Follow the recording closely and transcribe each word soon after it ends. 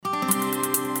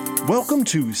Welcome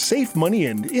to Safe Money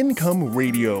and Income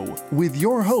Radio with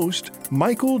your host,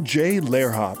 Michael J.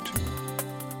 Lehrhaupt.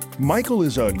 Michael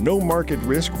is a no-market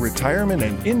risk retirement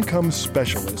and income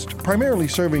specialist, primarily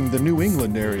serving the New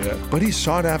England area, but he's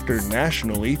sought after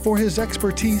nationally for his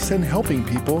expertise in helping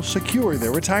people secure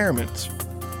their retirements.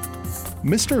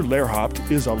 Mr.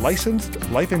 Lehrhaupt is a licensed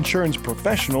life insurance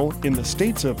professional in the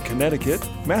states of Connecticut,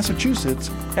 Massachusetts,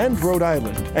 and Rhode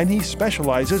Island, and he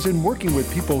specializes in working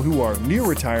with people who are near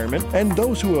retirement and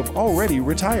those who have already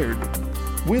retired,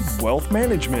 with wealth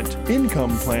management,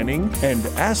 income planning, and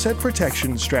asset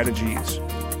protection strategies.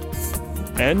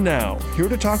 And now, here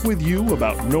to talk with you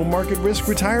about no market risk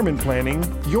retirement planning,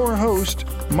 your host,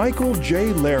 Michael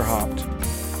J. Lehrhaupt.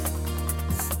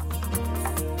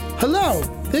 Hello,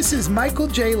 this is Michael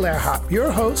J. Lehrhaupt, your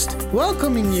host,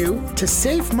 welcoming you to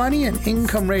Safe Money and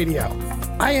Income Radio.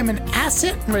 I am an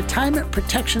asset and retirement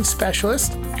protection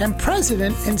specialist and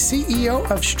president and CEO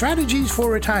of Strategies for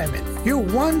Retirement, your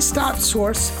one-stop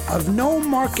source of no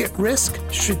market risk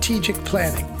strategic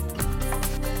planning.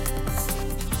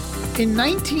 In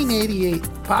 1988,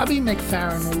 Bobby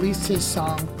McFerrin released his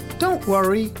song, Don't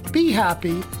Worry, Be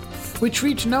Happy, which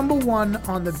reached number 1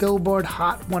 on the Billboard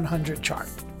Hot 100 chart.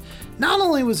 Not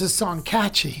only was the song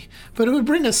catchy, but it would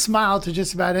bring a smile to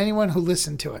just about anyone who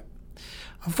listened to it.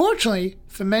 Unfortunately,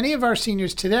 for many of our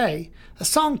seniors today, a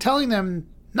song telling them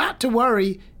not to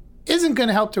worry isn't going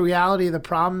to help the reality of the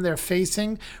problem they're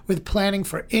facing with planning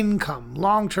for income,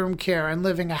 long-term care, and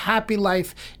living a happy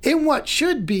life in what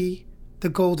should be the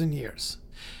golden years.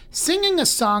 Singing a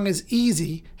song is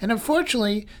easy, and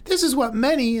unfortunately, this is what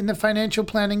many in the financial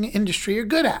planning industry are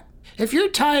good at. If you're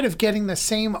tired of getting the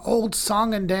same old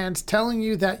song and dance telling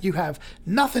you that you have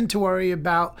nothing to worry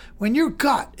about when your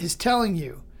gut is telling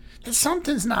you that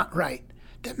something's not right,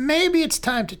 that maybe it's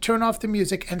time to turn off the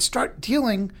music and start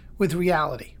dealing with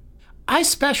reality. I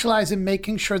specialize in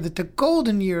making sure that the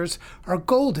golden years are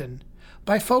golden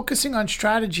by focusing on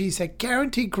strategies that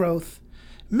guarantee growth,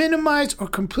 minimize or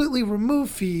completely remove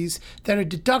fees that are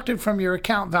deducted from your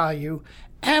account value,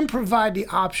 and provide the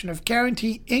option of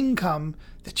guaranteed income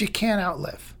that you can't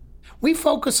outlive. We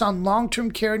focus on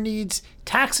long-term care needs,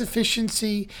 tax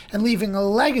efficiency, and leaving a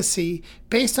legacy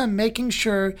based on making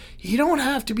sure you don't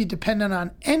have to be dependent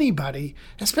on anybody,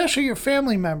 especially your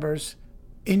family members,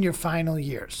 in your final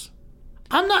years.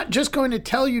 I'm not just going to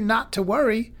tell you not to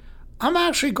worry. I'm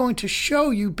actually going to show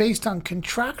you based on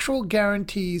contractual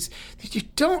guarantees that you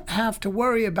don't have to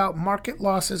worry about market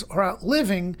losses or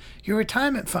outliving your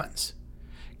retirement funds.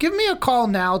 Give me a call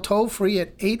now, toll-free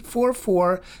at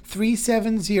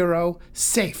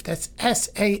 844-370-SAFE. That's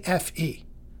S-A-F-E.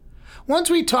 Once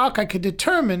we talk, I could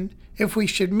determine if we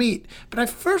should meet, but I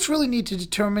first really need to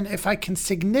determine if I can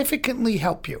significantly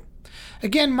help you.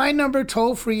 Again, my number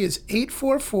toll-free is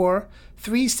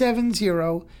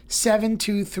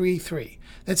 844-370-7233.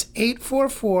 That's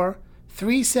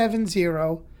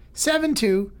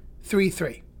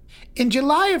 844-370-7233. In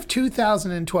July of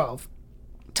 2012,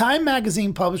 Time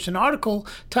magazine published an article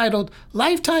titled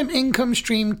Lifetime Income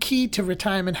Stream Key to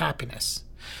Retirement Happiness.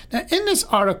 Now, in this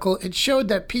article, it showed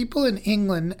that people in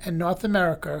England and North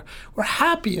America were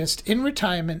happiest in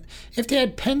retirement if they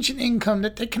had pension income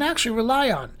that they can actually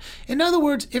rely on. In other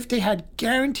words, if they had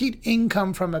guaranteed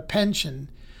income from a pension,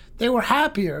 they were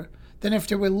happier than if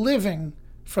they were living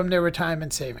from their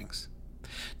retirement savings.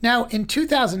 Now, in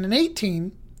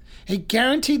 2018, a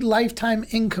guaranteed lifetime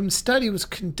income study was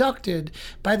conducted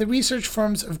by the research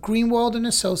firms of Greenwald and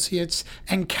Associates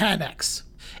and Canex,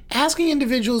 asking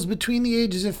individuals between the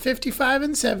ages of 55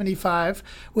 and 75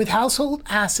 with household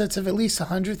assets of at least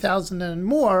 $100,000 and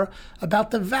more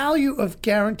about the value of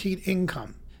guaranteed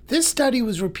income. This study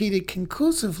was repeated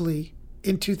conclusively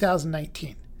in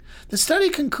 2019. The study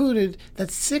concluded that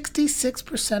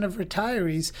 66% of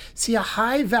retirees see a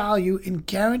high value in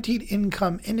guaranteed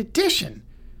income in addition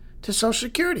to Social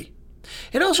Security.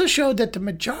 It also showed that the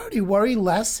majority worry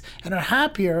less and are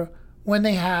happier when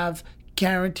they have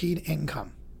guaranteed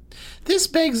income. This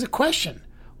begs the question,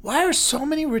 why are so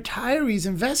many retirees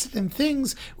invested in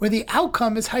things where the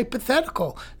outcome is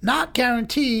hypothetical, not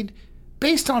guaranteed,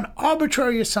 based on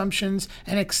arbitrary assumptions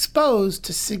and exposed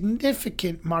to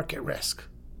significant market risk?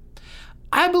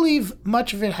 I believe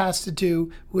much of it has to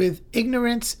do with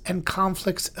ignorance and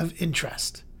conflicts of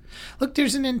interest. Look,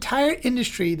 there's an entire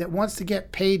industry that wants to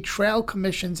get paid trail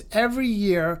commissions every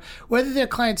year, whether their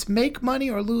clients make money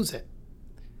or lose it.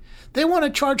 They want to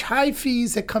charge high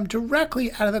fees that come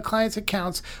directly out of the client's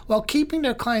accounts while keeping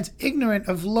their clients ignorant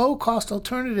of low-cost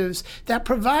alternatives that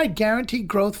provide guaranteed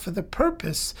growth for the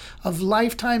purpose of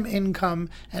lifetime income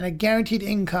and a guaranteed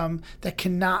income that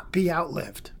cannot be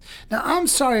outlived. Now, I'm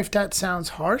sorry if that sounds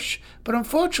harsh, but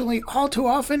unfortunately, all too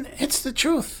often, it's the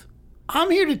truth.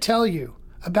 I'm here to tell you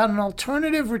about an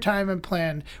alternative retirement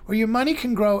plan where your money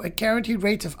can grow at guaranteed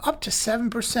rates of up to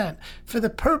 7% for the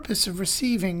purpose of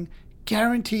receiving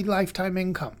guaranteed lifetime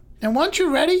income. And once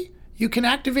you're ready, you can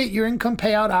activate your income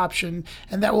payout option,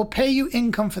 and that will pay you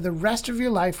income for the rest of your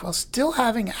life while still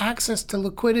having access to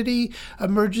liquidity,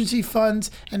 emergency funds,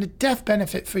 and a death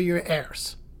benefit for your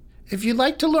heirs. If you'd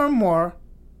like to learn more,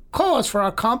 call us for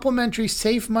our complimentary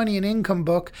Safe Money and Income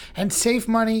book and Safe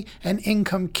Money and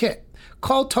Income kit.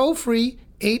 Call toll-free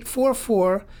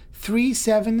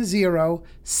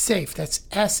 844-370-SAFE. That's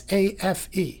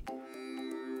S-A-F-E.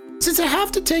 Since I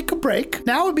have to take a break,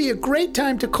 now would be a great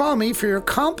time to call me for your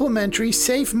complimentary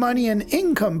Safe Money and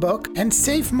Income book and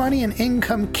Safe Money and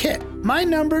Income kit. My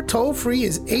number toll-free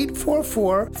is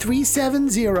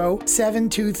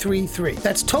 844-370-7233.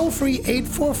 That's toll-free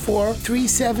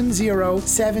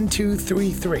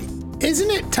 844-370-7233.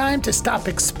 Isn't it time to stop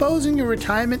exposing your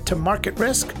retirement to market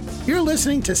risk? You're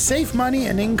listening to Safe Money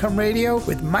and Income Radio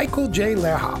with Michael J.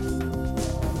 Lehrhoff.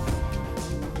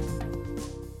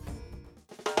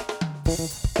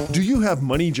 Do you have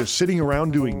money just sitting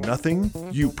around doing nothing?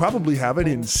 You probably have it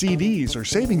in CDs or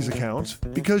savings accounts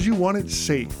because you want it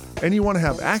safe and you want to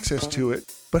have access to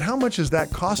it. But how much is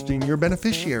that costing your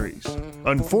beneficiaries?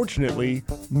 Unfortunately,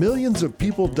 millions of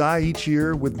people die each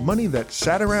year with money that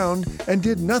sat around and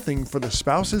did nothing for the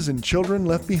spouses and children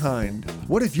left behind.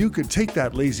 What if you could take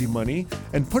that lazy money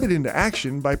and put it into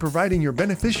action by providing your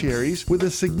beneficiaries with a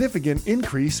significant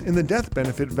increase in the death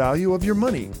benefit value of your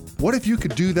money? What if you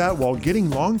could do that while getting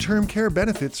long-term care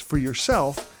benefits for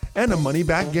yourself and a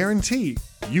money-back guarantee?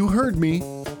 You heard me.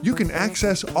 You can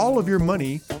access all of your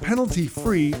money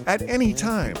penalty-free at any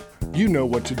time. You know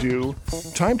what to do.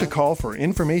 Time to call for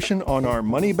information on our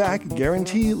money-back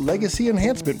guarantee legacy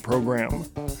enhancement program.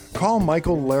 Call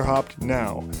Michael Lehrhoff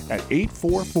now at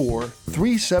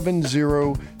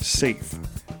 844-370-SAFE.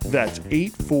 That's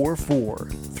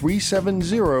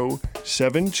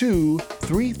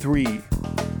 844-370-7233.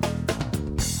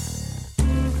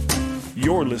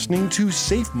 You're listening to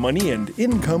Safe Money and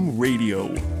Income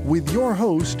Radio with your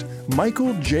host,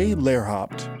 Michael J. Lehrhoff.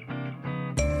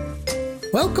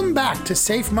 Welcome back to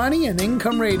Safe Money and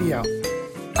Income Radio.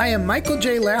 I am Michael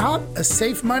J. Lehrhoff, a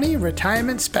Safe Money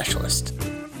retirement specialist.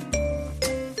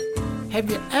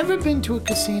 Have you ever been to a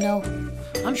casino?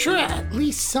 I'm sure at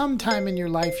least sometime in your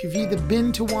life you've either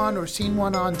been to one or seen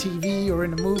one on TV or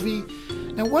in a movie.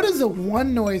 Now, what is the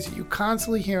one noise that you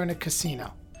constantly hear in a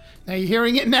casino? Now, you're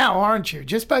hearing it now, aren't you?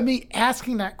 Just by me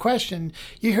asking that question,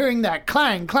 you're hearing that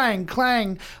clang, clang,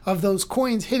 clang of those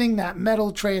coins hitting that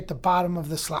metal tray at the bottom of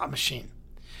the slot machine.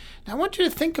 Now, I want you to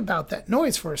think about that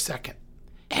noise for a second.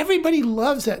 Everybody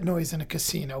loves that noise in a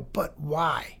casino, but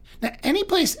why? Now,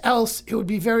 anyplace else, it would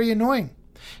be very annoying.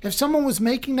 If someone was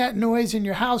making that noise in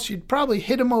your house, you'd probably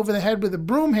hit them over the head with a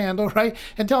broom handle, right?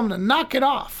 And tell them to knock it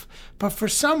off. But for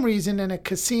some reason in a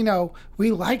casino,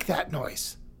 we like that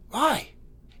noise. Why?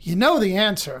 You know the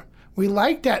answer. We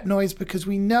like that noise because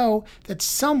we know that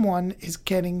someone is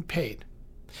getting paid.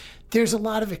 There's a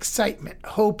lot of excitement,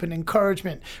 hope, and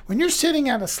encouragement when you're sitting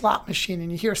at a slot machine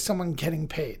and you hear someone getting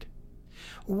paid.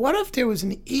 What if there was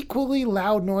an equally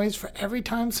loud noise for every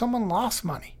time someone lost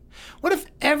money? What if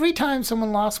every time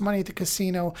someone lost money at the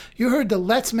casino, you heard the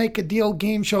Let's Make a Deal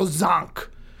game show zonk?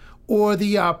 Or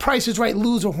the Price is Right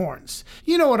loser horns?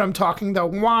 You know what I'm talking, the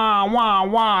wah, wah,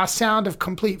 wah sound of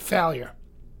complete failure.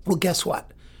 Well, guess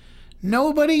what?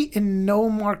 Nobody in no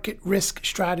market risk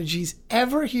strategies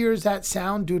ever hears that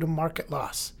sound due to market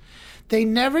loss. They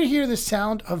never hear the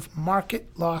sound of market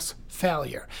loss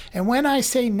failure. And when I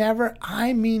say never,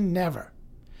 I mean never.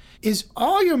 Is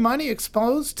all your money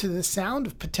exposed to the sound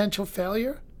of potential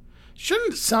failure?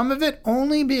 Shouldn't some of it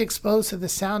only be exposed to the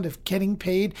sound of getting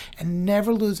paid and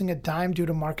never losing a dime due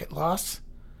to market loss?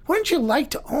 Wouldn't you like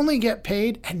to only get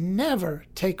paid and never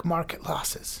take market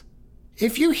losses?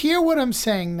 If you hear what I'm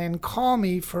saying, then call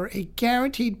me for a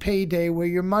guaranteed payday where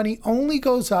your money only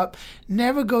goes up,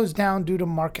 never goes down due to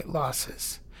market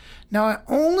losses. Now, I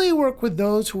only work with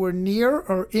those who are near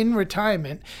or in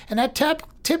retirement, and that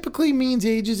typically means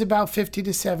ages about 50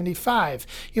 to 75.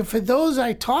 For those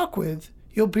I talk with,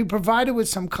 you'll be provided with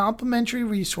some complimentary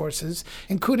resources,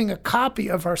 including a copy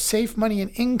of our Safe Money and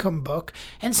Income book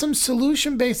and some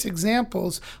solution-based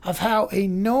examples of how a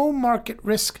no market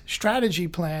risk strategy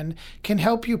plan can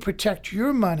help you protect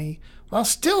your money while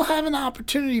still having the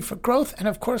opportunity for growth and,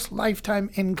 of course,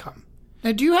 lifetime income.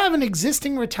 Now, do you have an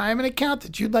existing retirement account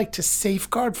that you'd like to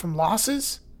safeguard from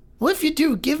losses? Well, if you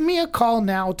do, give me a call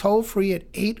now, toll free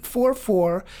at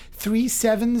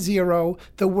 844-370,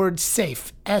 the word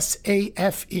SAFE,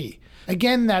 S-A-F-E.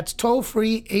 Again, that's toll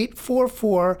free,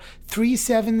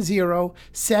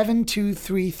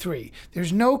 844-370-7233.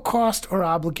 There's no cost or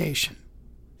obligation.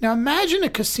 Now, imagine a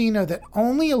casino that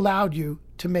only allowed you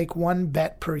to make one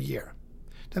bet per year.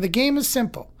 Now, the game is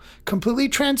simple, completely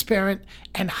transparent,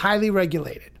 and highly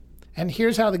regulated. And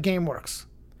here's how the game works.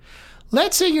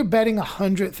 Let's say you're betting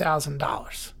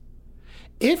 $100,000.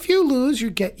 If you lose, you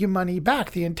get your money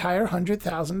back, the entire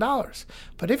 $100,000.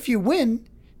 But if you win,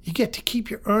 you get to keep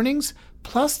your earnings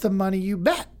plus the money you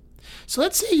bet. So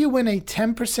let's say you win a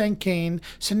 10% gain,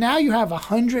 so now you have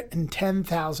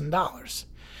 $110,000.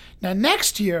 Now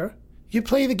next year, you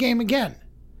play the game again.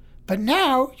 But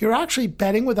now you're actually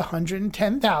betting with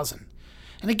 $110,000.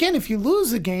 And again, if you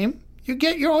lose the game, you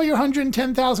get all your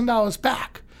 $110,000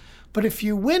 back. But if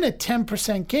you win a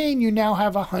 10% gain, you now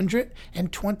have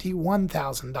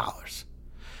 $121,000.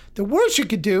 The worst you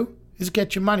could do is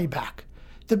get your money back.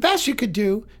 The best you could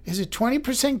do is a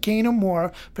 20% gain or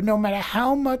more, but no matter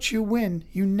how much you win,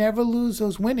 you never lose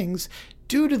those winnings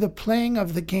due to the playing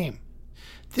of the game.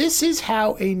 This is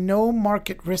how a no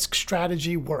market risk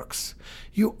strategy works.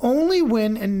 You only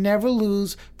win and never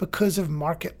lose because of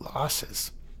market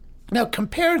losses. Now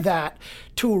compare that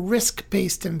to a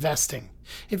risk-based investing.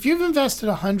 If you've invested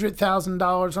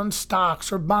 $100,000 on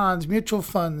stocks or bonds, mutual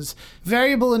funds,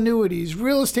 variable annuities,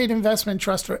 real estate investment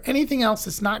trust, or anything else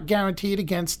that's not guaranteed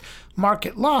against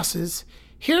market losses,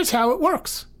 here's how it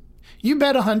works. You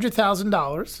bet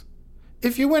 $100,000.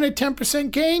 If you win a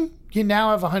 10% gain, you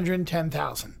now have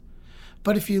 $110,000.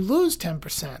 But if you lose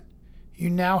 10%, you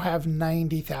now have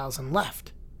 $90,000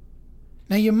 left.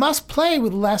 Now you must play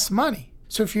with less money.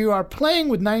 So if you are playing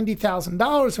with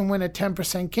 $90,000 and win a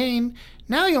 10% gain,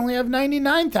 now you only have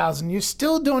 $99,000. You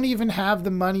still don't even have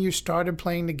the money you started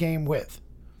playing the game with.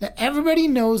 Now everybody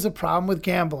knows the problem with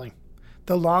gambling.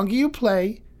 The longer you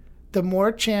play, the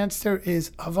more chance there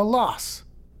is of a loss.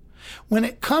 When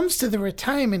it comes to the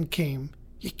retirement game,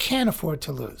 you can't afford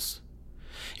to lose.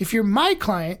 If you're my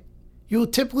client, you'll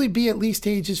typically be at least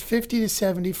ages 50 to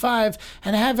 75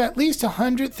 and have at least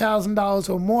 $100,000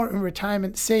 or more in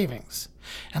retirement savings.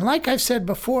 And like I've said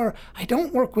before, I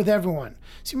don't work with everyone.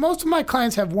 See, most of my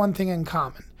clients have one thing in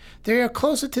common. They are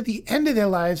closer to the end of their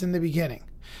lives than the beginning.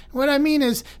 What I mean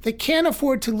is they can't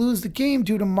afford to lose the game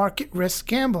due to market risk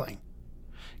gambling.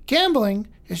 Gambling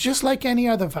is just like any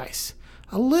other vice.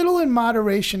 A little in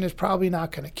moderation is probably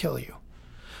not going to kill you.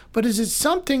 But is it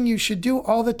something you should do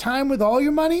all the time with all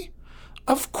your money?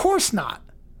 Of course not.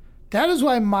 That is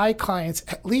why my clients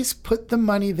at least put the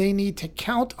money they need to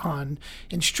count on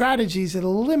in strategies that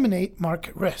eliminate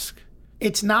market risk.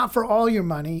 It's not for all your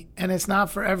money, and it's not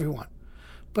for everyone.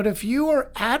 But if you are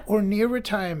at or near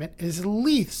retirement, it is at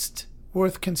least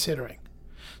worth considering.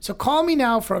 So call me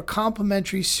now for a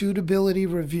complimentary suitability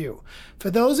review. For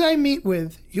those I meet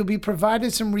with, you'll be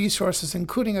provided some resources,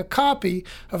 including a copy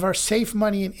of our Safe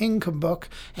Money and Income book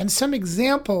and some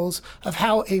examples of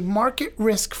how a market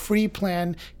risk-free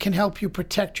plan can help you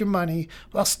protect your money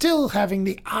while still having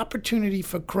the opportunity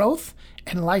for growth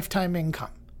and lifetime income.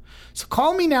 So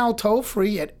call me now toll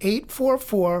free at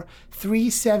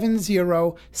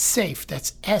 844-370-SAFE.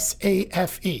 That's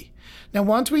S-A-F-E. Now,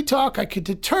 once we talk, I could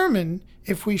determine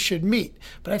if we should meet,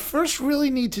 but I first really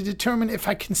need to determine if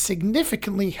I can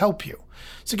significantly help you.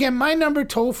 So again, my number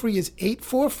toll free is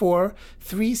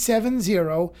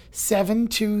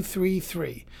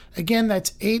 844-370-7233. Again, that's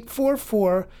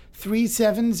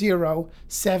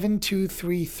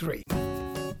 844-370-7233.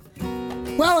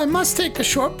 Well, I must take a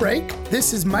short break.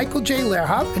 This is Michael J.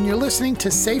 Lehrhop, and you're listening to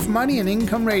Safe Money and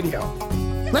Income Radio.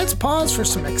 Let's pause for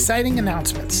some exciting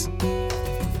announcements.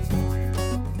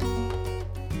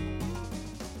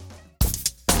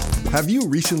 Have you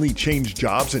recently changed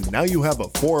jobs and now you have a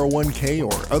 401k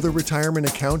or other retirement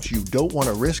accounts you don't want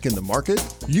to risk in the market?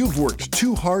 You've worked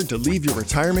too hard to leave your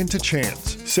retirement to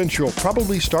chance. Since you'll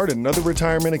probably start another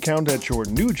retirement account at your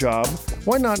new job,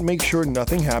 why not make sure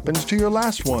nothing happens to your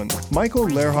last one? Michael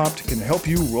Lehrhop can help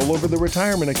you roll over the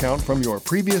retirement account from your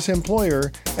previous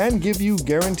employer and give you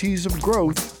guarantees of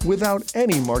growth without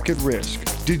any market risk.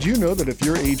 Did you know that if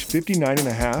you're age 59 and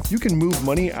a half, you can move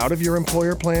money out of your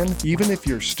employer plan even if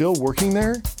you're still working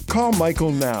there? Call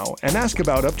Michael now and ask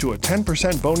about up to a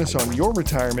 10% bonus on your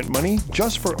retirement money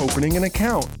just for opening an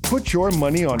account. Put your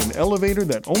money on an elevator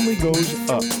that only goes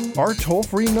up. Our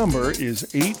toll-free number is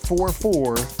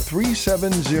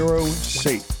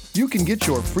 844-370-SAFE. You can get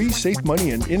your free Safe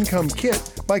Money and Income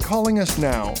kit by calling us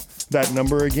now. That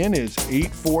number again is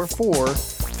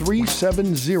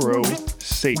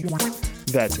 844-370-SAFE.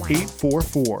 That's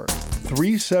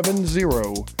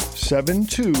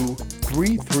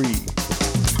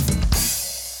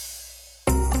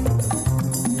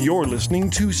 844-370-7233. You're listening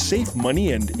to Safe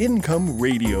Money and Income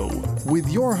Radio with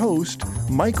your host,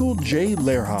 Michael J.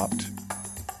 Lehrhaupt.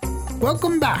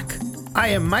 Welcome back. I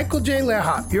am Michael J.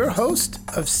 Lehrhaupt, your host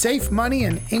of Safe Money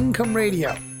and Income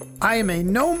Radio. I am a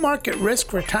no-market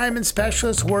risk retirement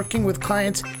specialist working with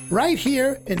clients right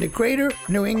here in the greater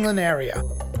New England area.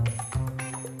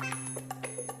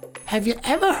 Have you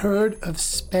ever heard of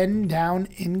spend-down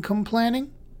income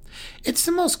planning? It's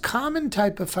the most common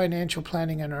type of financial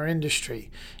planning in our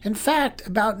industry. In fact,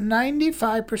 about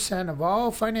 95% of all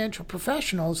financial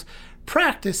professionals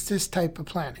practice this type of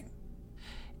planning.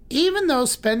 Even though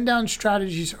spend-down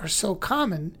strategies are so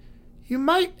common, you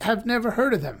might have never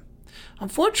heard of them.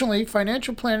 Unfortunately,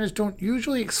 financial planners don't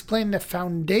usually explain the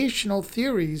foundational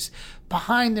theories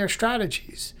behind their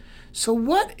strategies. So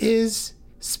what is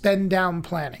spend-down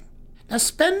planning? Now,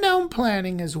 spend-down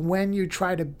planning is when you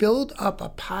try to build up a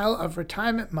pile of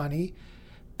retirement money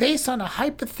based on a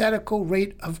hypothetical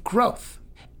rate of growth.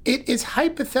 It is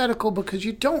hypothetical because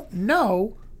you don't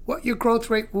know what your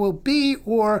growth rate will be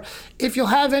or if you'll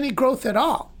have any growth at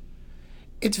all.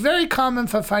 It's very common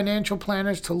for financial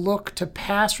planners to look to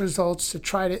past results to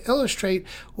try to illustrate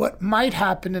what might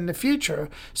happen in the future,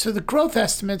 so the growth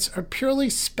estimates are purely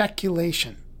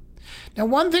speculation. Now,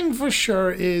 one thing for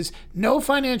sure is no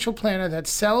financial planner that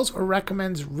sells or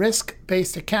recommends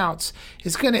risk-based accounts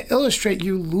is going to illustrate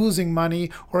you losing money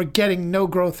or getting no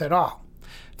growth at all.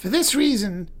 For this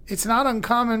reason, it's not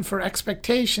uncommon for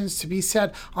expectations to be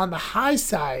set on the high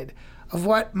side of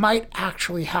what might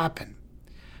actually happen.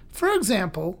 For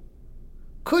example,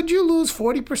 could you lose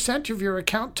 40% of your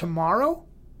account tomorrow?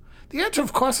 The answer,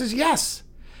 of course, is yes.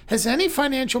 Has any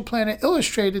financial planner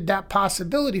illustrated that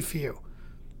possibility for you?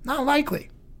 Not likely.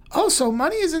 Also,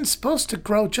 money isn't supposed to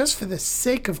grow just for the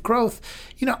sake of growth.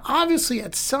 Obviously,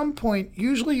 at some point,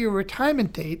 usually your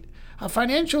retirement date, a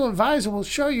financial advisor will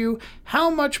show you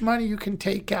how much money you can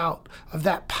take out of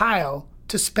that pile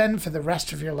to spend for the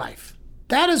rest of your life.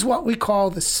 That is what we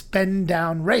call the spend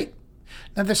down rate.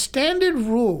 Now, the standard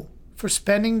rule for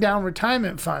spending down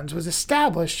retirement funds was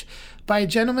established by a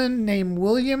gentleman named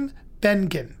William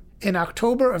Bengen in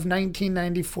October of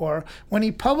 1994 when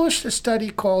he published a study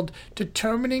called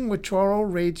Determining Withdrawal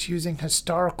Rates Using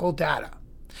Historical Data.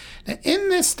 Now, in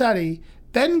this study,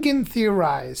 Bengen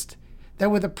theorized that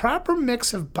with a proper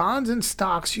mix of bonds and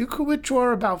stocks, you could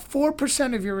withdraw about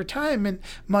 4% of your retirement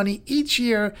money each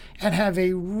year and have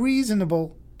a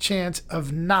reasonable chance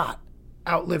of not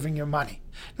outliving your money.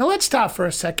 Now let's stop for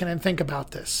a second and think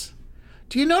about this.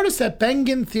 Do you notice that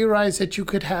Bengen theorized that you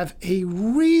could have a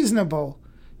reasonable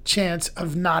chance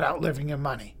of not outliving your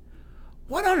money?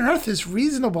 What on earth is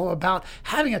reasonable about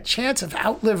having a chance of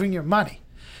outliving your money?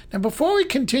 Now, before we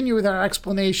continue with our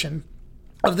explanation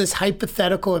of this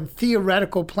hypothetical and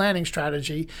theoretical planning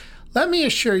strategy, let me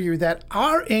assure you that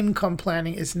our income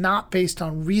planning is not based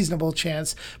on reasonable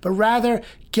chance, but rather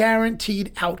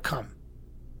guaranteed outcome.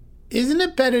 Isn't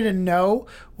it better to know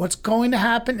what's going to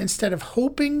happen instead of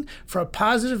hoping for a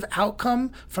positive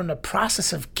outcome from the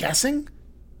process of guessing?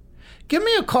 Give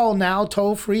me a call now,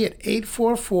 toll-free at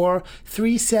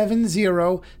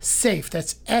 844-370-SAFE.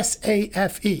 That's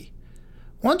S-A-F-E.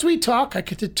 Once we talk, I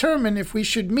could determine if we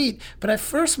should meet, but I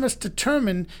first must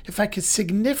determine if I could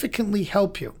significantly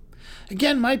help you.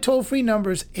 Again, my toll-free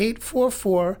number is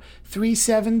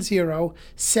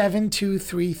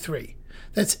 844-370-7233.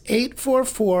 That's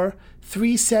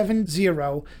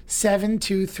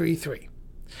 844-370-7233.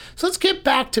 So let's get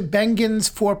back to Bengen's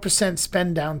 4%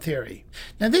 spend down theory.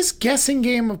 Now, this guessing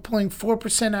game of pulling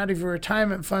 4% out of your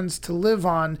retirement funds to live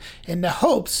on in the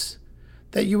hopes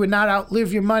that you would not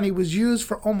outlive your money was used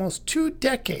for almost 2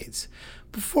 decades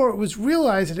before it was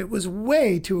realized that it was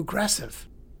way too aggressive.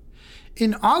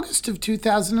 In August of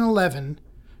 2011,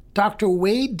 Dr.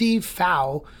 Wade D.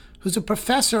 Pfau, who's a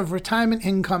professor of retirement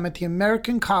income at the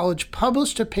American College,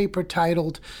 published a paper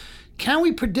titled, "Can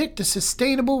We Predict a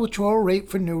Sustainable Withdrawal Rate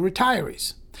for New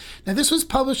Retirees?" Now, this was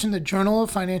published in the Journal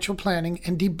of Financial Planning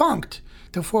and debunked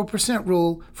the 4%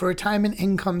 rule for retirement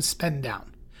income spend down.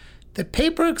 The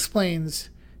paper explains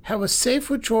how a safe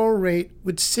withdrawal rate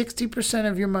with 60%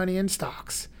 of your money in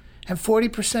stocks and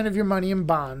 40% of your money in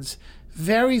bonds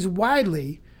varies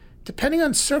widely depending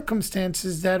on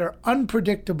circumstances that are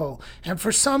unpredictable. And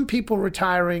for some people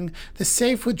retiring, the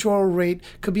safe withdrawal rate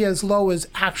could be as low as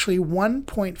actually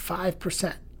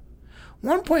 1.5%.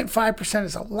 1.5%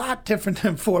 is a lot different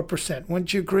than 4%,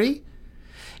 wouldn't you agree?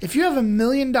 If you have $1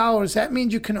 million, that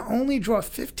means you can only draw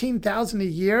 $15,000 a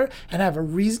year and have a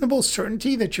reasonable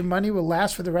certainty that your money will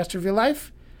last for the rest of your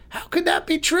life? How could that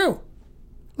be true?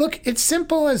 Look, it's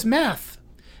simple as math.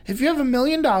 If you have $1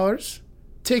 million,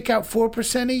 take out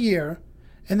 4% a year,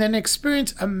 and then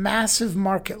experience a massive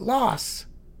market loss,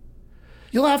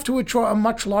 you'll have to withdraw a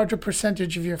much larger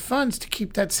percentage of your funds to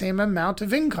keep that same amount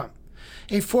of income.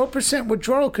 A 4%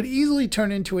 withdrawal could easily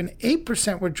turn into an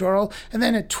 8% withdrawal and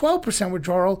then a 12%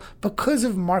 withdrawal because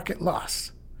of market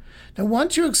loss. Now,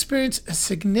 once you experience a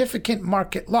significant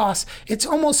market loss, it's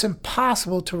almost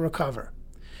impossible to recover.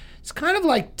 It's kind of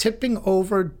like tipping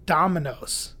over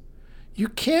dominoes. You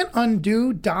can't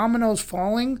undo dominoes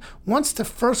falling once the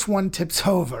first one tips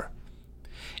over.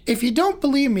 If you don't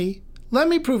believe me, let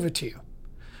me prove it to you.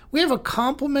 We have a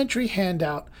complimentary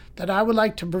handout that I would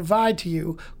like to provide to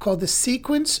you called the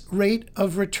Sequence Rate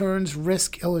of Returns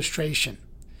Risk Illustration.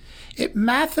 It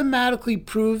mathematically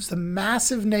proves the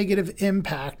massive negative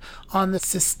impact on the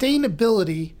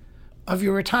sustainability of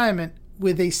your retirement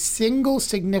with a single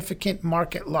significant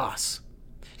market loss.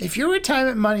 If your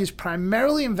retirement money is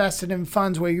primarily invested in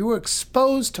funds where you are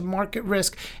exposed to market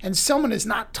risk and someone is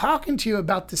not talking to you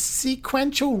about the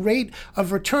sequential rate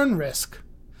of return risk,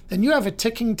 then you have a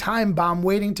ticking time bomb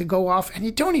waiting to go off and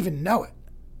you don't even know it.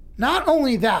 Not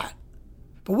only that,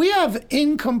 but we have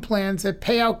income plans that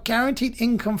pay out guaranteed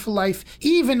income for life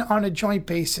even on a joint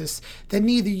basis that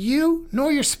neither you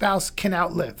nor your spouse can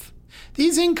outlive.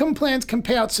 These income plans can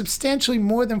pay out substantially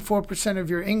more than 4% of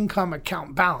your income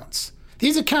account balance.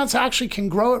 These accounts actually can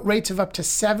grow at rates of up to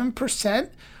 7%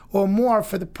 or more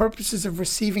for the purposes of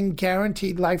receiving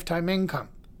guaranteed lifetime income.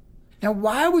 Now,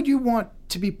 why would you want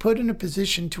to be put in a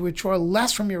position to withdraw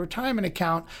less from your retirement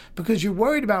account because you're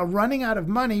worried about running out of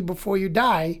money before you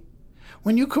die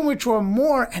when you can withdraw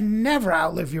more and never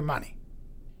outlive your money?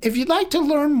 If you'd like to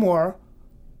learn more,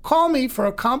 call me for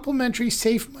a complimentary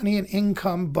Safe Money and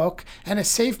Income book and a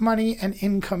Safe Money and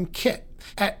Income kit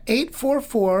at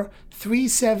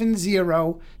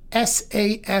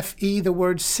 844-370-SAFE, the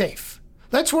word SAFE.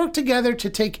 Let's work together to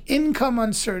take income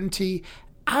uncertainty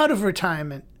out of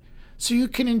retirement so you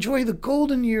can enjoy the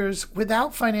golden years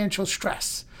without financial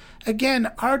stress.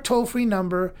 Again, our toll-free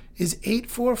number is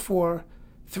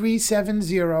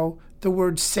 844-370, the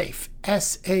word SAFE,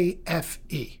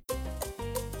 S-A-F-E.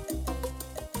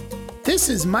 This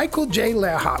is Michael J.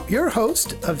 Lehrhop, your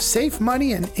host of Safe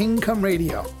Money and Income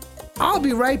Radio. I'll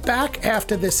be right back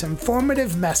after this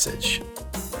informative message.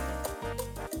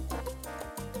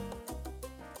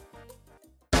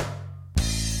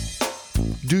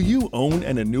 Do you own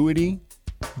an annuity?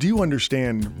 Do you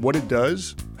understand what it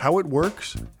does, how it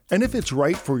works, and if it's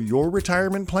right for your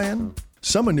retirement plan?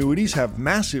 Some annuities have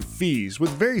massive fees with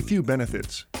very few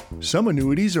benefits. Some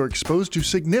annuities are exposed to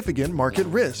significant market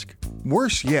risk.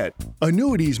 Worse yet,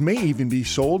 annuities may even be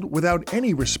sold without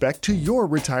any respect to your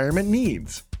retirement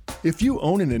needs. If you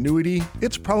own an annuity,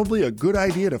 it's probably a good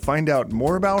idea to find out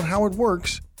more about how it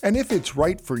works and if it's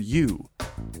right for you.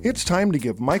 It's time to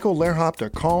give Michael Lehrhop a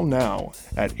call now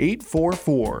at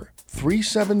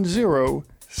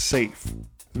 844-370-SAFE.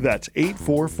 That's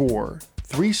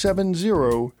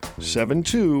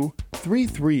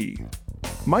 844-370-7233.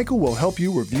 Michael will help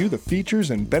you review the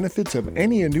features and benefits of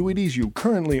any annuities you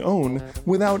currently own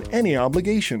without any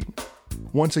obligation.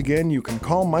 Once again, you can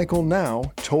call Michael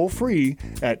now, toll-free,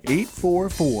 at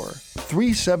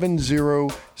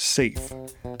 844-370-SAFE.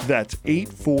 That's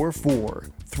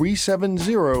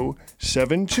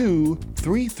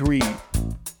 844-370-7233.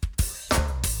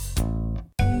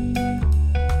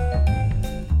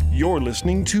 You're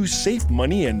listening to Safe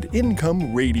Money and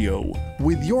Income Radio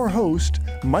with your host,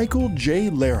 Michael J.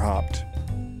 Lehrhop.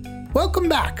 Welcome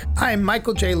back. I'm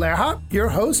Michael J. Lehrhop, your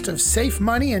host of Safe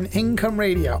Money and Income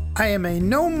Radio. I am a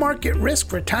no market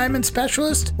risk retirement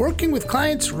specialist working with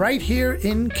clients right here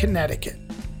in Connecticut.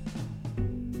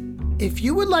 If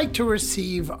you would like to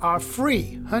receive our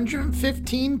free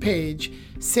 115-page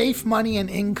Safe Money and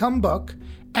Income book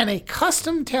and a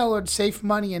custom-tailored Safe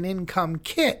Money and Income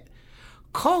kit,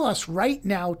 call us right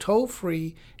now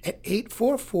toll-free at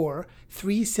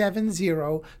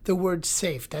 844-370, the word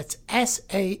SAFE. That's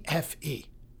S-A-F-E.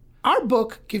 Our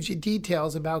book gives you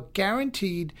details about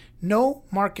guaranteed no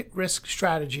market risk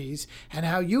strategies and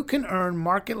how you can earn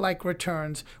market-like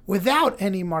returns without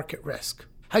any market risk.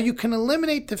 How you can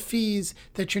eliminate the fees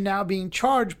that you're now being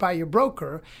charged by your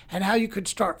broker, and how you could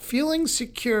start feeling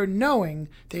secure knowing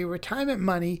that your retirement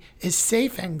money is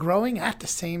safe and growing at the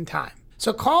same time.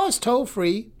 So call us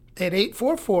toll-free at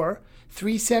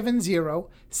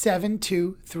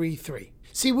 844-370-7233.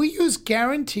 See, we use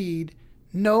guaranteed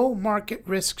no market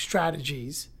risk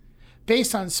strategies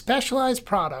based on specialized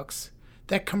products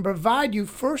that can provide you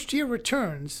first-year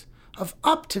returns of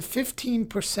up to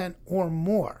 15% or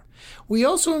more. We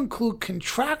also include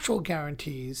contractual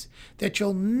guarantees that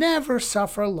you'll never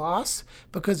suffer loss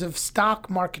because of stock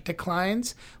market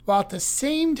declines, while at the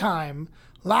same time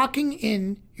locking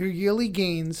in your yearly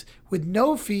gains with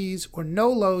no fees or no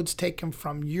loads taken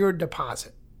from your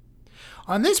deposit.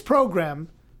 On this program,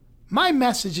 my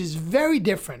message is very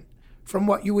different from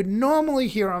what you would normally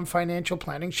hear on financial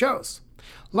planning shows,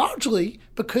 largely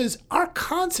because our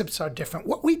concepts are different.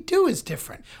 What we do is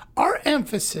different. Our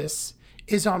emphasis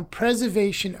is on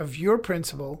preservation of your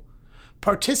principal,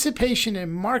 participation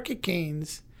in market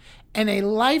gains, and a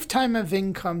lifetime of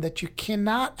income that you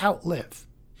cannot outlive.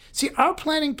 See, our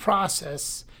planning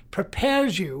process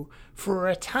prepares you for a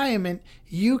retirement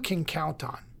you can count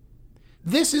on.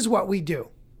 This is what we do.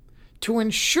 To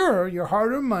ensure your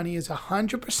hard-earned money is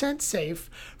 100% safe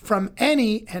from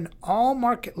any and all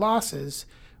market losses,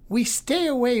 we stay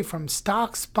away from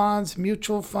stocks, bonds,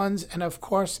 mutual funds, and of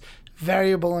course,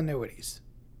 variable annuities.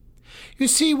 You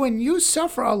see, when you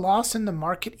suffer a loss in the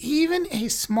market, even a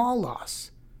small loss,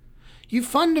 you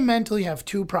fundamentally have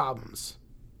two problems.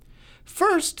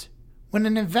 First, when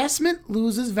an investment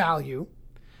loses value,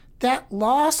 that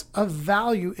loss of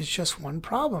value is just one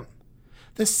problem.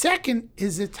 The second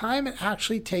is the time it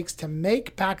actually takes to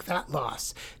make back that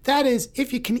loss. That is,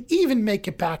 if you can even make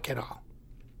it back at all.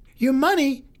 Your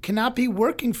money cannot be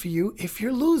working for you if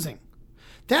you're losing.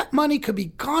 That money could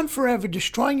be gone forever,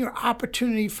 destroying your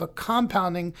opportunity for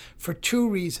compounding for two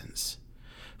reasons.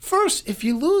 First, if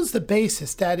you lose the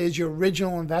basis, that is your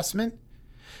original investment,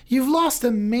 you've lost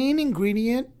the main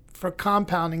ingredient for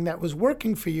compounding that was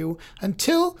working for you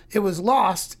until it was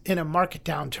lost in a market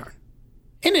downturn.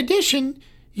 In addition,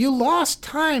 you lost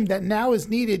time that now is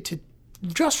needed to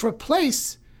just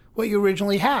replace what you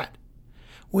originally had.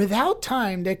 Without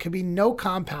time, there could be no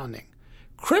compounding,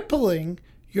 crippling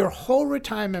your whole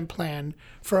retirement plan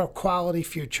for a quality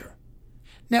future.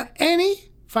 Now,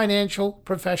 any financial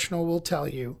professional will tell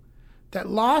you that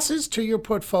losses to your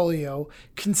portfolio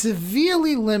can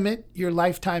severely limit your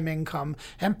lifetime income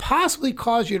and possibly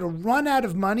cause you to run out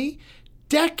of money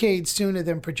decades sooner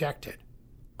than projected.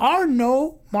 Our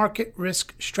no market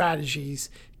risk strategies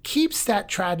keeps that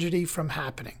tragedy from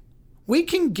happening. We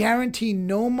can guarantee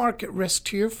no market risk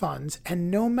to your funds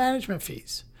and no management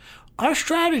fees. Our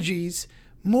strategies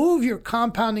move your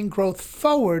compounding growth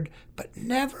forward, but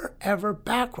never ever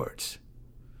backwards.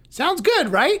 Sounds good,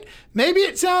 right? Maybe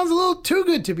it sounds a little too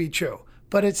good to be true,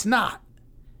 but it's not.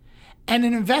 And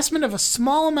an investment of a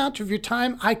small amount of your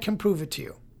time, I can prove it to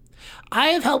you. I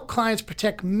have helped clients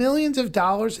protect millions of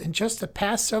dollars in just the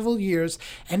past several years,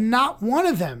 and not one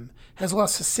of them has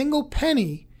lost a single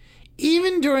penny,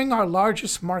 even during our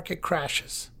largest market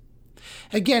crashes.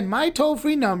 Again, my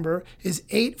toll-free number is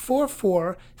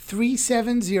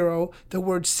 844-370, the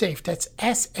word SAFE. That's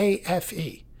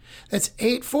SAFE. That's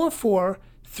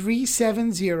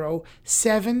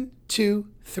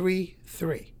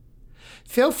 844-370-7233.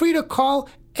 Feel free to call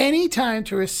anytime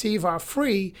to receive our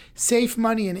free Safe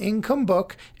Money and Income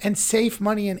book and Safe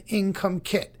Money and Income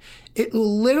kit. It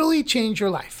will literally change your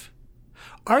life.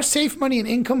 Our Safe Money and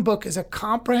Income book is a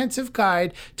comprehensive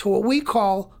guide to what we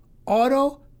call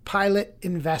autopilot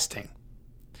investing.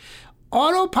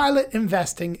 Autopilot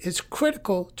investing is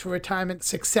critical to retirement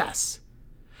success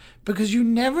because you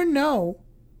never know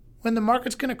when the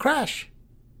market's going to crash.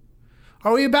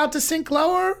 Are we about to sink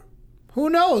lower? Who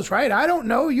knows, right? I don't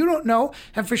know. You don't know.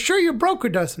 And for sure, your broker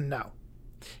doesn't know.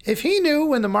 If he knew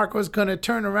when the market was going to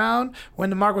turn around, when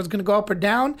the market was going to go up or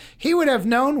down, he would have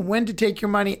known when to take your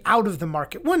money out of the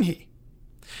market, wouldn't he?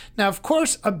 Now, of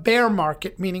course, a bear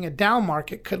market, meaning a down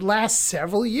market, could last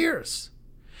several years.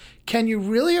 Can you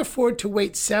really afford to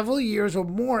wait several years or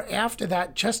more after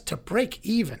that just to break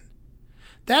even?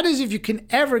 That is, if you can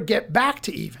ever get back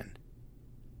to even.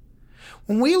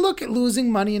 When we look at losing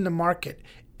money in the market,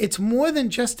 it's more than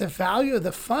just the value of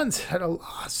the funds that are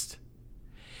lost.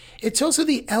 It's also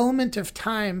the element of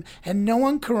time, and no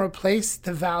one can replace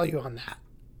the value on that.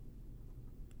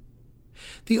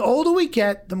 The older we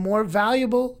get, the more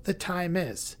valuable the time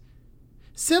is,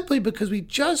 simply because we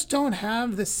just don't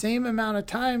have the same amount of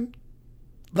time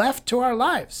left to our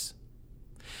lives.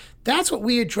 That's what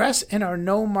we address in our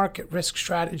no market risk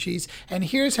strategies, and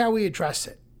here's how we address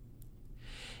it.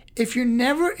 If you're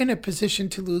never in a position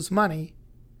to lose money,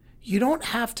 you don't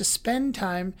have to spend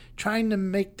time trying to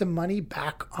make the money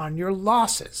back on your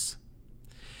losses.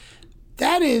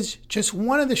 That is just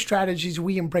one of the strategies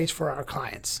we embrace for our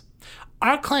clients.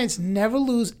 Our clients never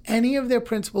lose any of their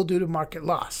principal due to market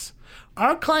loss.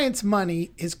 Our client's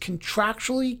money is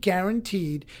contractually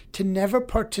guaranteed to never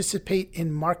participate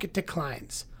in market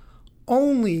declines,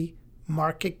 only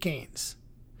market gains.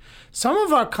 Some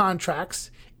of our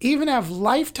contracts even have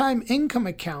lifetime income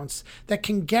accounts that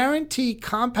can guarantee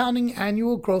compounding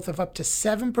annual growth of up to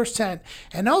 7%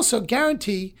 and also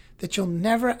guarantee that you'll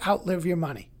never outlive your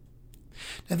money.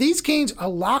 Now, these gains are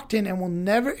locked in and will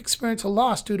never experience a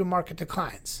loss due to market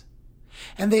declines.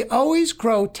 And they always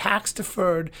grow tax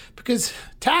deferred because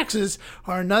taxes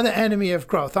are another enemy of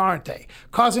growth, aren't they?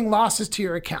 Causing losses to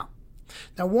your account.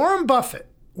 Now, Warren Buffett,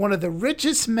 one of the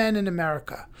richest men in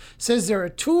America, says there are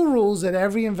 2 rules that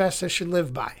every investor should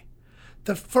live by.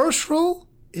 The first rule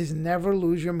is never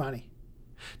lose your money.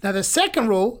 Now, the second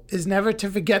rule is never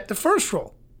to forget the first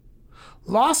rule.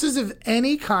 Losses of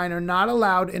any kind are not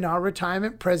allowed in our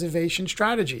retirement preservation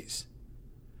strategies.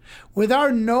 With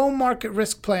our no market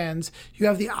risk plans, you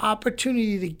have the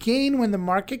opportunity to gain when the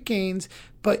market gains,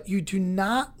 but you do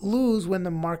not lose when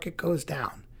the market goes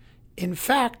down. In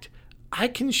fact, I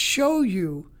can show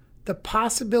you the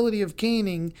possibility of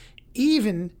gaining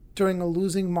even during a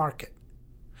losing market.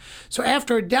 So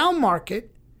after a down market,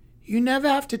 you never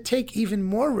have to take even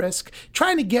more risk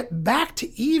trying to get back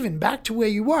to where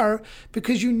you were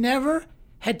because you never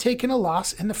had taken a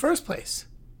loss in the first place.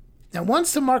 Now,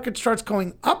 once the market starts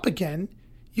going up again,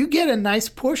 you get a nice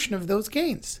portion of those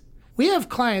gains. We have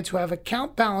clients who have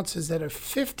account balances that are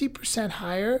 50%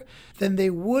 higher than they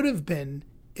would have been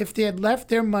if they had left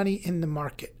their money in the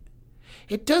market.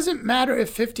 It doesn't matter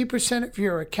if 50% of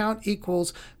your account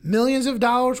equals millions of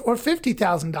dollars or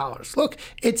 $50,000. Look,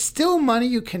 it's still money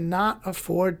you cannot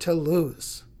afford to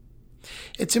lose.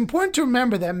 It's important to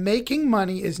remember that making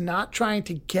money is not trying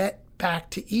to get back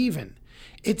to even.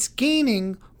 It's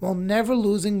gaining while never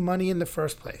losing money in the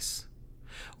first place.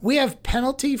 We have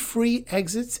penalty-free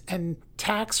exits and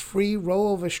tax-free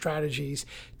rollover strategies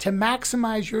to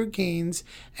maximize your gains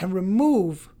and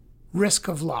remove risk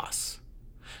of loss.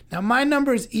 Now, my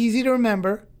number is easy to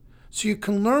remember, so you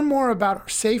can learn more about our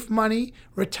safe money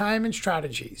retirement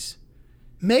strategies.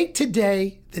 Make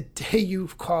today the day you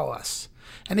call us.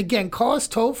 And again, call us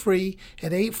toll-free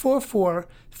at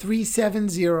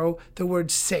 844-370, the word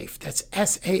SAFE. That's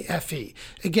SAFE.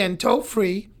 Again,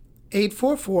 toll-free,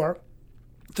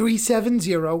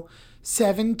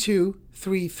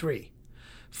 844-370-7233.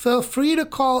 Feel free to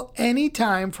call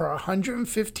anytime for our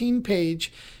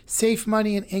 115-page Safe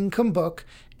Money and Income book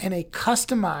and a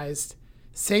customized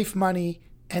Safe Money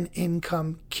and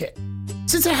Income kit.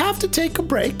 Since I have to take a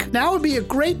break, now would be a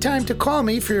great time to call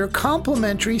me for your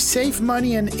complimentary Safe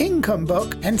Money and Income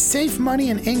book and Safe Money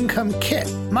and Income kit.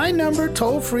 My number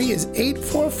toll-free is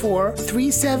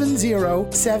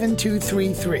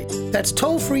 844-370-7233. That's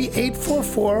toll-free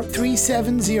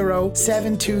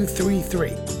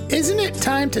 844-370-7233. Isn't it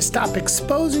time to stop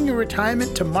exposing your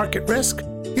retirement to market risk?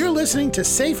 You're listening to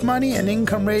Safe Money and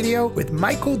Income Radio with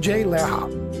Michael J.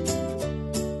 Lehrhaupt.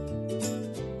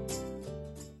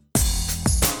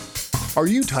 Are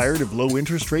you tired of low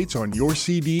interest rates on your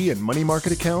CD and money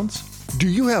market accounts? Do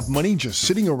you have money just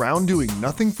sitting around doing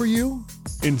nothing for you?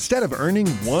 Instead of earning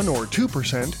 1 or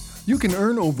 2%, you can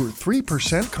earn over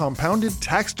 3% compounded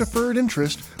tax-deferred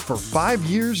interest for 5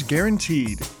 years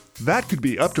guaranteed. That could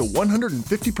be up to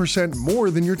 150%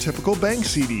 more than your typical bank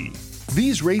CD.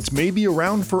 These rates may be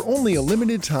around for only a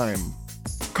limited time.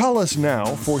 Call us now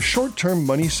for short-term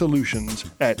money solutions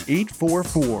at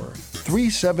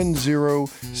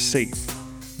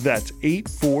 844-370-SAFE. That's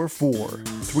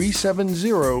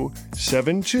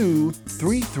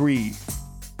 844-370-7233.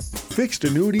 Fixed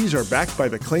annuities are backed by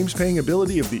the claims-paying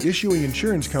ability of the issuing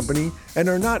insurance company and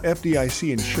are not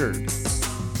FDIC insured.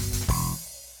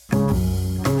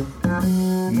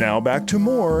 Now back to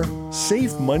more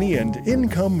Safe Money and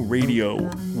Income Radio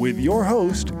with your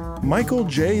host, Michael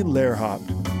J.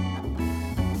 Lehrhaupt.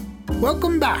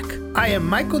 Welcome back. I am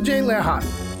Michael J. Lehrhaupt,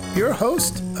 your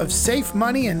host of Safe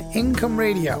Money and Income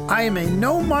Radio. I am a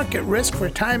no-market risk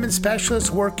retirement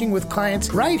specialist working with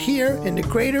clients right here in the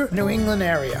greater New England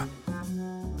area.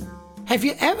 Have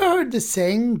you ever heard the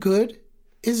saying, good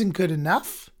isn't good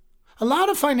enough? A lot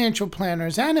of financial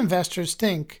planners and investors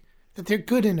think that they're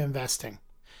good in investing.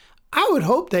 I would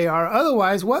hope they are.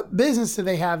 Otherwise, what business do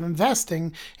they have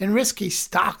investing in risky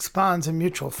stocks, bonds, and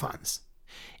mutual funds?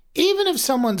 Even if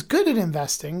someone's good at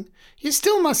investing, you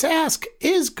still must ask,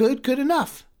 is good good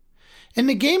enough? In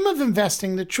the game of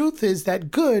investing, the truth is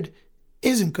that good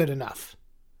isn't good enough.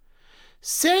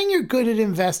 Saying you're good at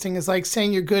investing is like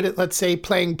saying you're good at, let's say,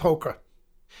 playing poker.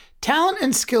 Talent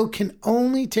and skill can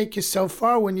only take you so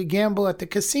far when you gamble at the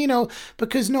casino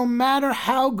because no matter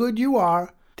how good you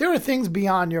are, there are things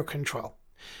beyond your control.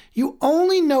 You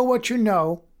only know what you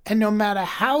know, and no matter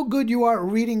how good you are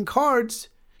at reading cards,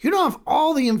 you don't have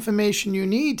all the information you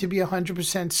need to be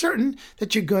 100% certain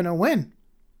that you're going to win.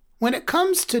 When it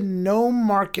comes to no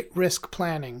market risk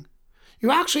planning,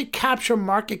 you actually capture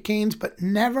market gains but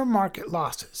never market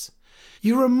losses.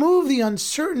 You remove the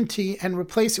uncertainty and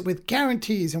replace it with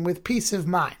guarantees and with peace of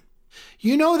mind.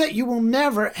 You know that you will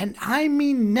never, and I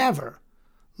mean never,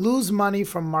 lose money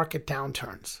from market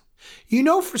downturns. You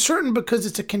know for certain because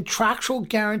it's a contractual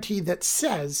guarantee that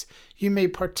says you may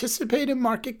participate in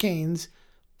market gains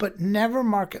but never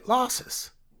market losses.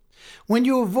 When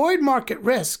you avoid market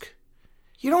risk,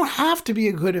 you don't have to be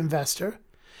a good investor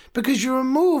because you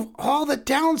remove all the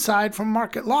downside from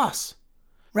market loss.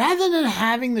 Rather than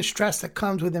having the stress that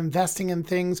comes with investing in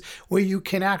things where you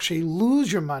can actually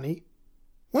lose your money,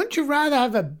 wouldn't you rather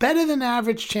have a better than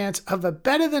average chance of a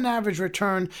better than average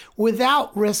return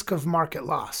without risk of market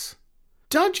loss?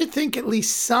 Don't you think at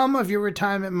least some of your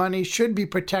retirement money should be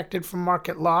protected from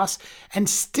market loss and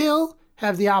still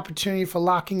have the opportunity for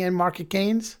locking in market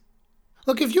gains?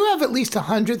 Look, if you have at least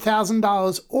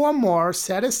 $100,000 or more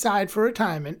set aside for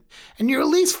retirement, and you're at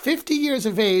least 50 years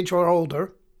of age or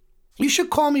older, you should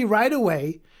call me right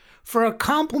away for a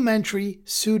complimentary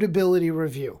suitability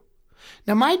review.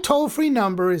 Now, my toll-free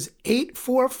number is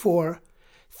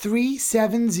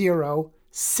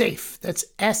 844-370-SAFE. That's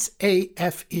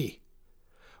SAFE.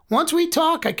 Once we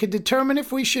talk, I could determine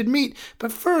if we should meet,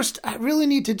 but first, I really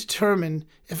need to determine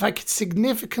if I could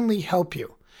significantly help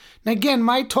you. Now again,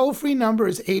 my toll-free number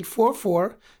is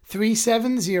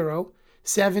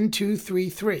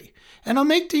 844-370-7233, and I'll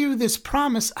make to you this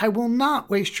promise: I will not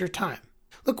waste your time.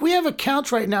 Look, we have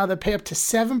accounts right now that pay up to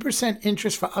 7%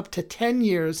 interest for up to 10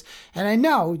 years, and I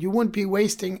know you wouldn't be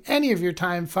wasting any of your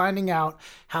time finding out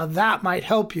how that might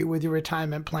help you with your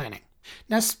retirement planning.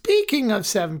 Now, speaking of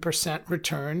 7%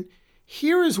 return,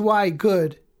 here is why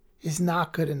good is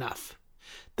not good enough.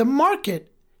 The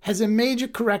market has a major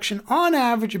correction on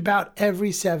average about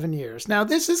every 7 years. Now,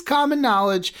 this is common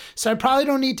knowledge, so I probably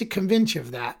don't need to convince you of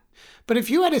that. But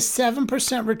if you had a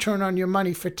 7% return on your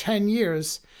money for 10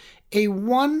 years, a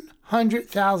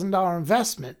 $100,000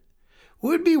 investment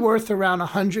would be worth around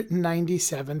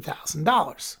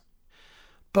 $197,000.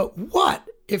 But what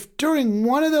if during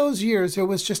one of those years there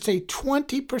was just a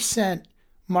 20%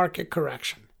 market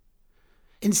correction?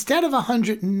 Instead of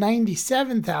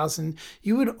 $197,000,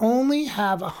 you would only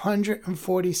have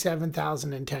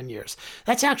 $147,000 in 10 years.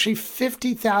 That's actually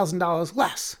 $50,000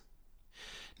 less.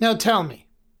 Now tell me,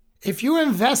 if you are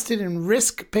invested in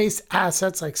risk-based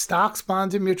assets like stocks,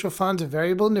 bonds, and mutual funds, and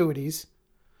variable annuities,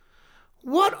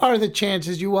 what are the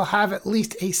chances you will have at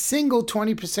least a single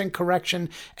 20% correction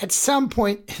at some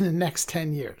point in the next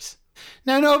 10 years?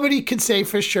 Now, nobody can say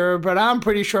for sure, but I'm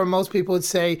pretty sure most people would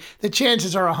say the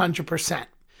chances are 100%.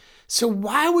 So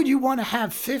why would you want to have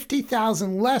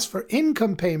 $50,000 less for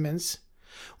income payments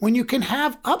when you can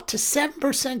have up to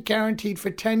 7% guaranteed for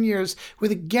 10 years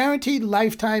with a guaranteed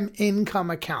lifetime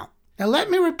income account? Now, let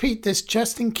me repeat this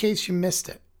just in case you missed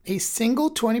it. A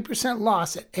single 20%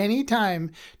 loss at any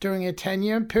time during a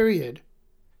 10-year period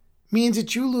means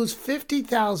that you lose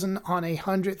 $50,000 on a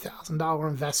 $100,000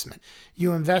 investment.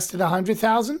 You invested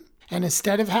 $100,000, and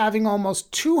instead of having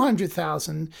almost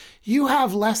 $200,000, you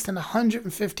have less than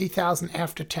 $150,000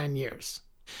 after 10 years.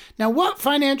 Now, what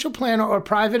financial planner or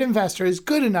private investor is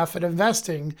good enough at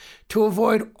investing to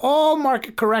avoid all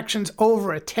market corrections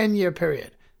over a 10-year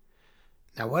period?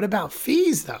 Now, what about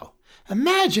fees, though?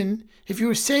 Imagine if you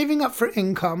were saving up for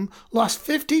income, lost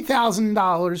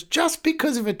 $50,000 just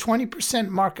because of a 20%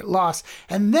 market loss,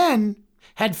 and then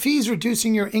had fees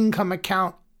reducing your income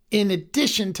account in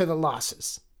addition to the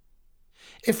losses.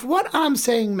 If what I'm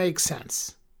saying makes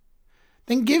sense,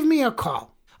 then give me a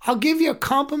call. I'll give you a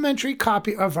complimentary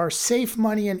copy of our Safe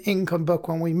Money and Income book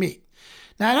when we meet.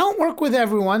 Now, I don't work with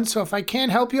everyone, so if I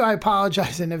can't help you, I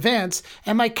apologize in advance.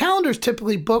 And my calendar's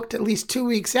typically booked at least 2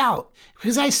 weeks out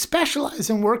because I specialize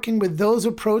in working with those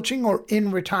approaching or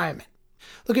in retirement.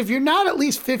 Look, if you're not at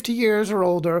least 50 years or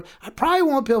older, I probably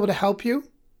won't be able to help you.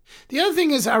 The other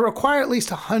thing is I require at least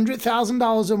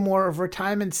 $100,000 or more of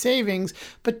retirement savings,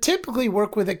 but typically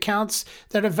work with accounts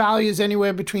that have values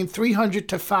anywhere between $300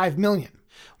 to $5 million.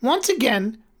 Once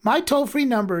again, my toll-free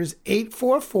number is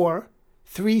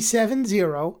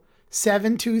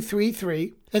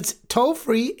 844-370-7233. That's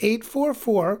toll-free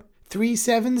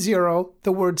 844-370,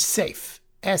 the word SAFE,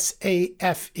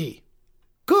 S-A-F-E.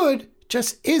 Good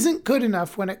just isn't good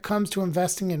enough when it comes to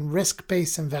investing in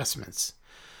risk-based investments.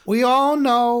 We all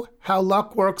know how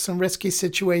luck works in risky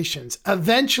situations.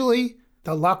 Eventually,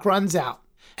 the luck runs out.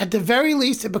 At the very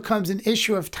least, it becomes an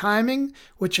issue of timing,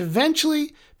 which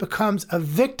eventually becomes a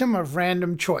victim of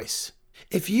random choice.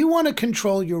 If you want to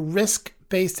control your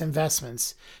risk-based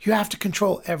investments, you have to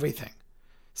control everything.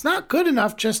 It's not good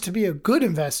enough just to be a good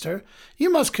investor.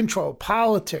 You must control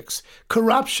politics,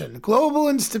 corruption, global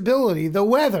instability, the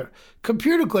weather,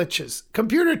 computer glitches,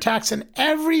 computer attacks, and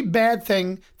every bad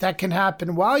thing that can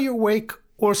happen while you're awake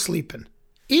or sleeping.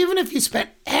 Even if you spent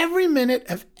every minute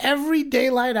of every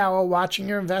daylight hour watching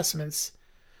your investments,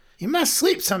 you must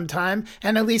sleep sometime,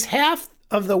 and at least half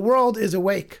of the world is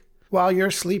awake while you're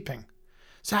sleeping.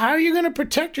 So how are you going to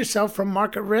protect yourself from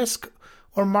market risk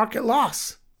or market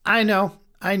loss? I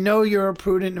know you're a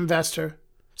prudent investor.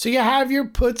 So you have your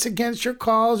puts against your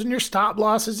calls and your stop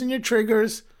losses and your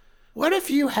triggers. What if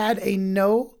you had a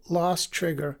no loss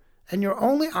trigger and your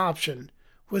only option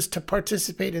was to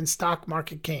participate in stock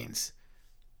market gains?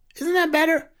 Isn't that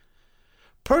better?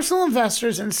 Personal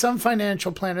investors and some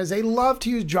financial planners, they love to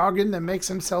use jargon that makes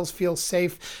themselves feel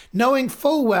safe, knowing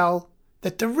full well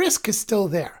that the risk is still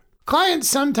there. Clients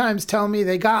sometimes tell me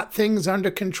they got things under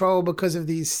control because of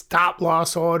these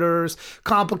stop-loss orders,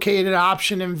 complicated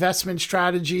option investment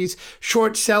strategies,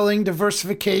 short selling,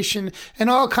 diversification, and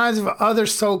all kinds of other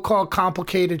so-called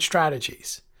complicated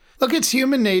strategies. Look, it's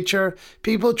human nature.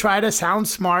 People try to sound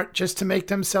smart just to make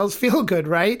themselves feel good,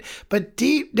 right? But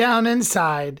deep down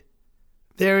inside,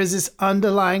 there is this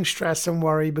underlying stress and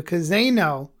worry because they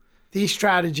know these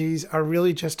strategies are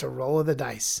really just a roll of the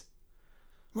dice.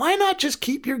 Why not just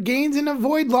keep your gains and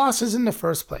avoid losses in the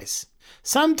first place?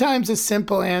 Sometimes a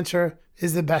simple answer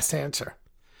is the best answer.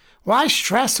 Why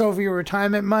stress over your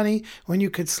retirement money when you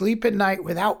could sleep at night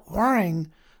without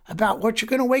worrying about what you're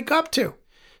going to wake up to?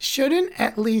 Shouldn't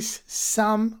at least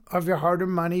some of your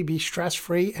hard-earned money be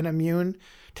stress-free and immune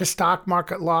to stock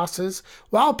market losses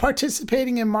while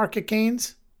participating in market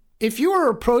gains? If you are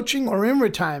approaching or in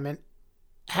retirement,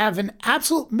 have an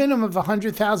absolute minimum of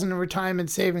 $100,000 in retirement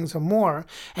savings or more,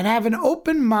 and have an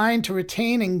open mind to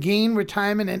retain and gain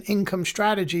retirement and income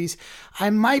strategies, I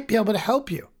might be able to help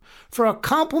you. For a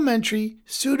complimentary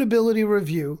suitability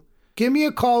review, give me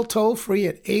a call toll-free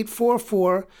at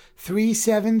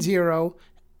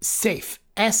 844-370-SAFE,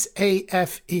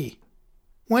 S-A-F-E.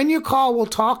 When you call, we'll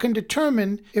talk and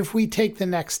determine if we take the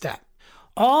next step.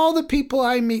 All the people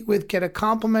I meet with get a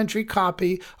complimentary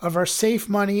copy of our Safe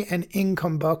Money and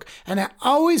Income book, and I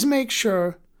always make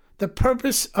sure the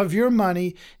purpose of your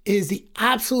money is the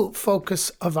absolute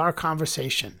focus of our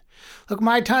conversation. Look,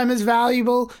 my time is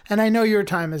valuable, and I know your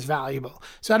time is valuable,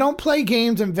 so I don't play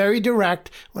games. I'm very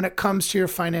direct when it comes to your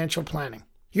financial planning.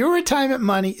 Your retirement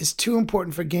money is too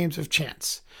important for games of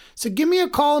chance. So give me a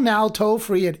call now,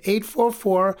 toll-free at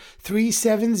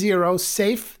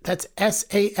 844-370-SAFE, that's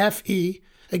S-A-F-E.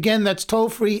 Again, that's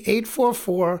toll-free,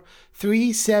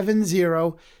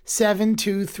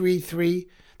 844-370-7233.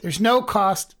 There's no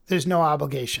cost, there's no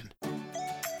obligation.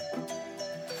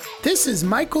 This is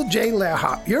Michael J.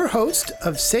 Lehrhop, your host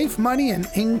of Safe Money and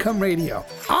Income Radio.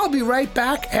 I'll be right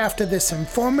back after this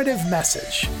informative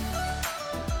message.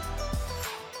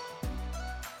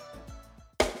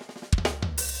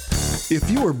 If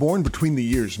you were born between the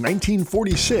years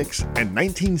 1946 and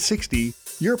 1960,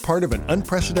 you're part of an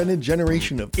unprecedented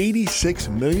generation of 86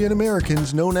 million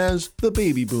Americans known as the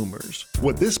baby boomers.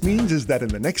 What this means is that in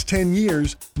the next 10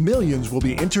 years, millions will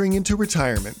be entering into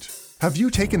retirement. Have you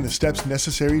taken the steps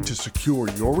necessary to secure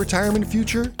your retirement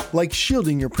future? Like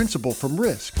shielding your principal from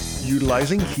risk,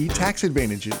 utilizing key tax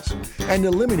advantages, and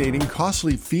eliminating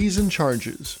costly fees and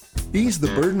charges. Ease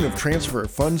the burden of transfer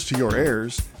of funds to your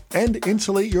heirs, and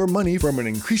insulate your money from an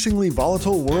increasingly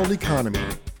volatile world economy.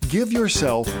 Give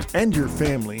yourself and your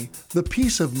family the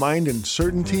peace of mind and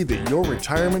certainty that your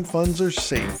retirement funds are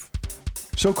safe.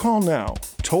 So call now,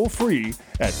 toll-free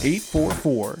at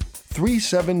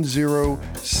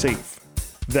 844-370-SAFE.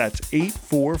 That's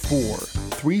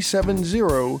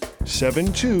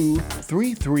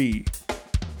 844-370-7233.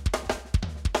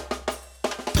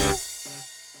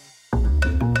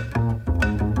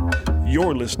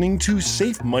 You're listening to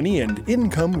Safe Money and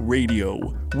Income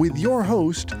Radio with your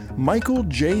host, Michael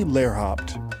J. Lehrhop.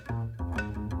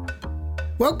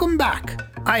 Welcome back.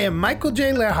 I am Michael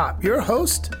J. Lehrhop, your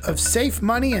host of Safe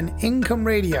Money and Income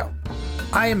Radio.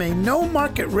 I am a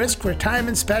no-market risk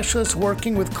retirement specialist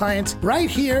working with clients right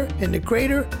here in the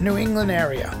greater New England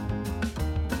area.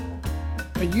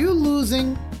 Are you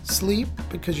losing sleep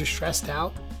because you're stressed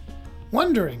out?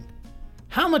 Wondering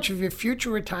how much of your future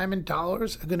retirement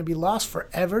dollars are going to be lost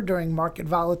forever during market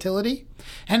volatility,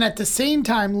 and at the same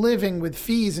time living with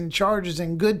fees and charges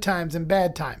in good times and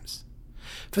bad times?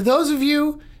 For those of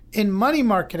you in money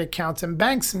market accounts and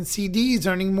banks and CDs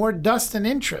earning more dust than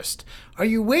interest? Are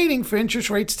you waiting for interest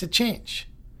rates to change?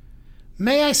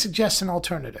 May I suggest an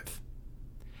alternative?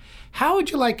 How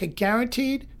would you like a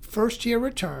guaranteed first-year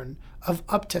return of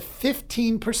up to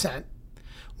 15%,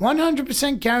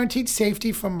 100% guaranteed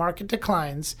safety from market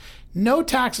declines, no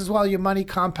taxes while your money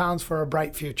compounds for a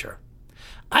bright future?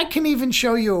 I can even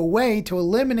show you a way to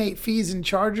eliminate fees and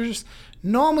charges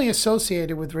normally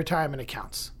associated with retirement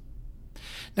accounts.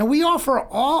 Now, we offer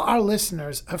all our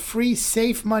listeners a free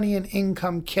Safe Money and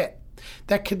Income kit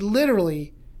that could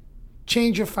literally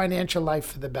change your financial life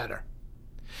for the better.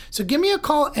 So give me a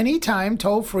call anytime,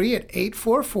 toll free at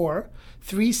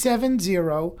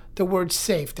 844-370, the word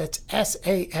SAFE, that's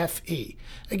S-A-F-E.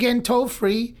 Again, toll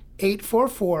free,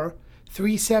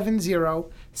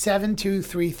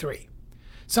 844-370-7233.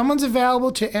 Someone's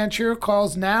available to answer your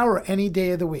calls now or any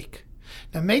day of the week.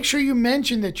 Now make sure you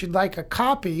mention that you'd like a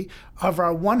copy of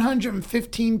our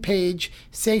 115-page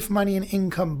Safe Money and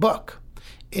Income book,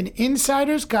 an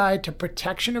insider's guide to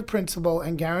protection of principal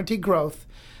and guaranteed growth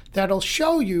that'll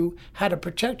show you how to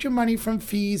protect your money from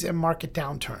fees and market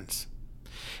downturns.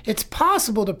 It's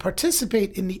possible to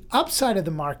participate in the upside of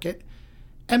the market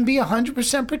and be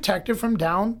 100% protected from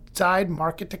downside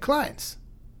market declines.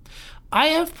 I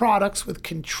have products with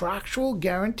contractual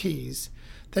guarantees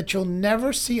that you'll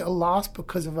never see a loss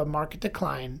because of a market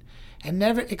decline and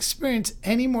never experience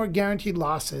any more guaranteed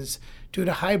losses due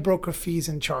to high broker fees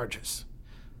and charges.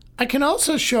 I can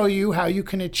also show you how you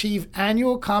can achieve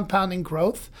annual compounding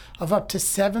growth of up to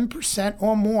 7%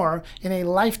 or more in a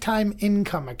lifetime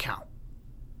income account.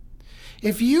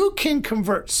 If you can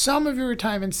convert some of your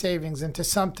retirement savings into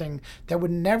something that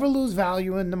would never lose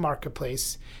value in the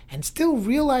marketplace and still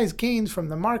realize gains from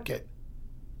the market,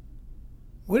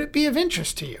 would it be of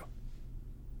interest to you?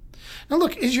 Now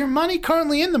look, is your money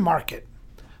currently in the market?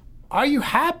 Are you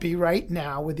happy right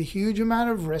now with the huge amount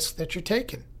of risk that you're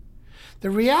taking? The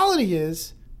reality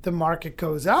is the market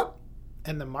goes up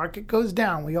and the market goes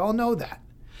down. We all know that.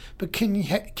 But can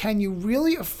you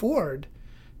really afford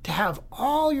to have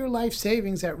all your life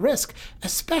savings at risk,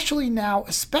 especially now,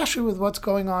 especially with what's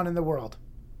going on in the world?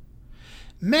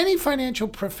 Many financial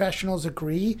professionals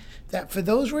agree that for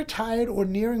those retired or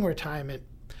nearing retirement,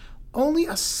 only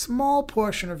a small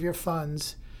portion of your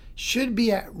funds should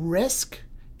be at risk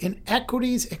in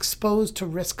equities exposed to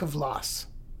risk of loss.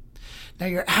 Now,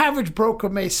 your average broker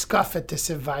may scoff at this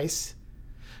advice,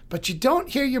 but you don't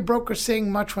hear your broker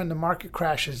saying much when the market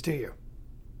crashes, do you?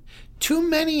 Too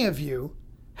many of you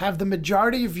have the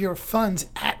majority of your funds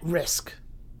at risk.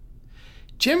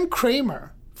 Jim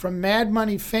Cramer from Mad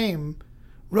Money fame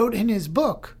wrote in his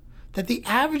book that the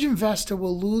average investor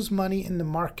will lose money in the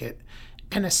market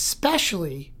and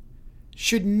especially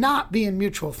should not be in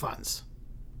mutual funds.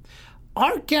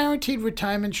 Our guaranteed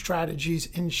retirement strategies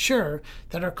ensure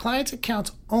that our clients'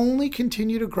 accounts only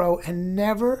continue to grow and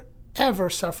never, ever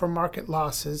suffer market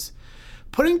losses,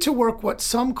 putting to work what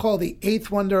some call the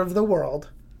eighth wonder of the world,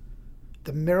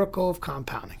 the miracle of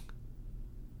compounding.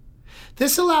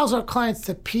 This allows our clients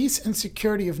the peace and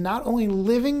security of not only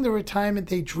living the retirement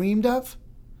they dreamed of,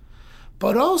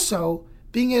 but also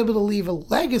being able to leave a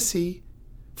legacy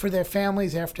for their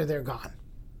families after they're gone.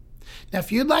 Now, if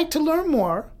you'd like to learn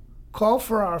more, call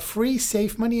for our free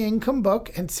Safe Money Income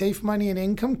book and Safe Money and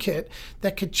Income kit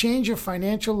that could change your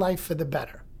financial life for the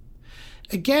better.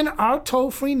 Again, our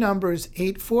toll-free number is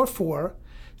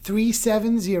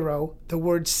 844-370, the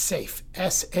word SAFE,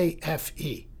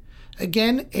 S-A-F-E.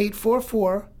 Again,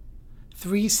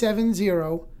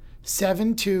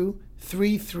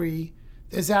 844-370-7233.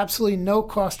 There's absolutely no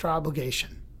cost or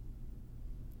obligation.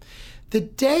 The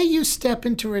day you step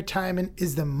into retirement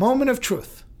is the moment of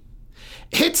truth.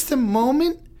 It's the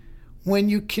moment when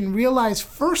you can realize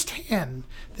firsthand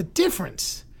the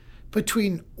difference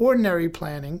between ordinary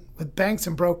planning with banks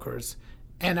and brokers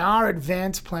and our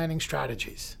advanced planning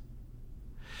strategies.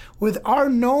 With our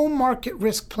no market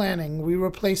risk planning, we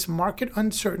replace market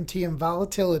uncertainty and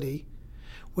volatility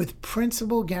with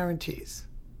principal guarantees.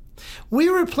 We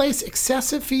replace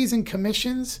excessive fees and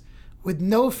commissions with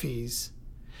no fees,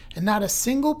 and not a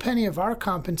single penny of our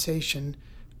compensation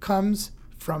comes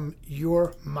from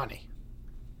your money.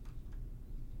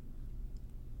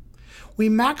 We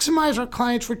maximize our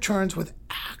clients' returns with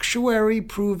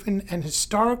actuary-proven and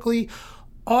historically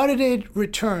audited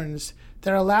returns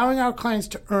that are allowing our clients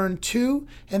to earn 2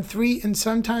 and 3 and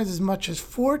sometimes as much as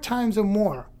 4 times or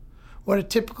more what a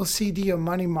typical CD or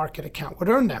money market account would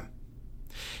earn them.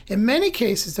 In many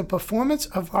cases, the performance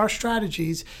of our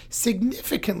strategies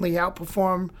significantly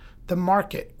outperform the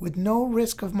market with no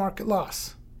risk of market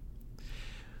loss.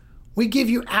 We give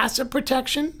you asset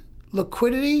protection,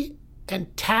 liquidity,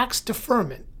 and tax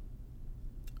deferment?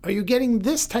 Are you getting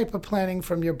this type of planning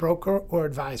from your broker or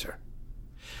advisor?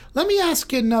 Let me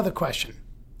ask you another question.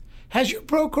 Has your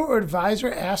broker or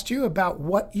advisor asked you about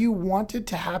what you wanted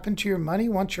to happen to your money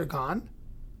once you're gone?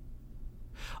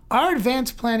 Our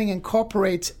advanced planning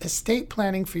incorporates estate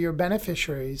planning for your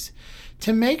beneficiaries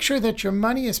to make sure that your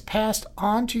money is passed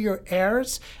on to your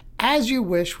heirs as you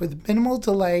wish with minimal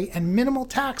delay and minimal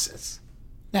taxes.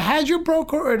 Now, has your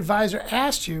broker or advisor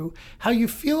asked you how you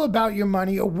feel about your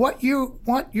money or what you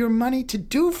want your money to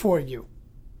do for you?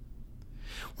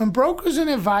 When brokers and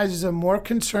advisors are more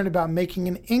concerned about making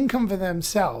an income for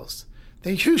themselves,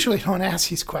 they usually don't ask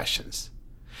these questions.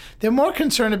 They're more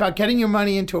concerned about getting your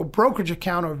money into a brokerage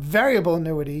account or variable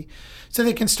annuity so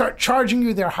they can start charging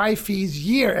you their high fees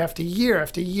year after year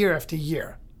after year after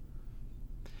year.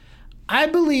 I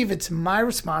believe it's my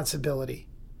responsibility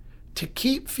to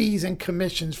keep fees and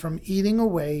commissions from eating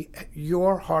away at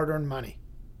your hard-earned money.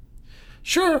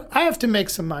 Sure, I have to make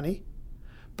some money,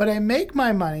 but I make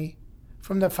my money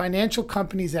from the financial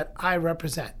companies that I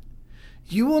represent.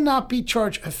 You will not be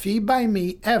charged a fee by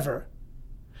me ever,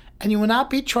 and you will not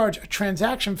be charged a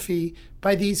transaction fee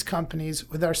by these companies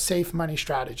with our safe money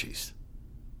strategies.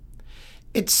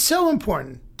 It's so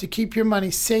important to keep your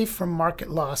money safe from market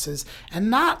losses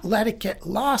and not let it get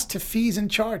lost to fees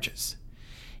and charges.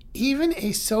 Even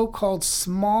a so-called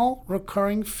small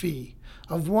recurring fee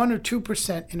of 1 or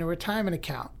 2% in a retirement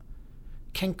account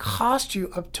can cost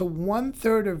you up to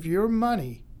 1/3 of your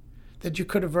money that you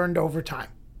could have earned over time.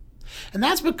 And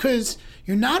that's because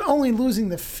you're not only losing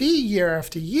the fee year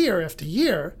after year after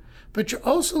year, but you're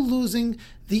also losing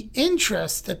the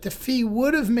interest that the fee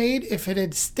would have made if it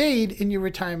had stayed in your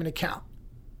retirement account.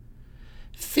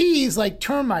 Fees, like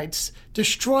termites,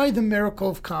 destroy the miracle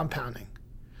of compounding.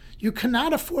 You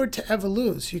cannot afford to ever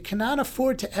lose. You cannot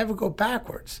afford to ever go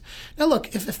backwards. Now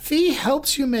look, if a fee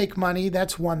helps you make money,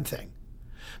 that's one thing.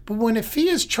 But when a fee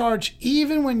is charged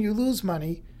even when you lose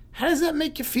money, how does that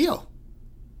make you feel?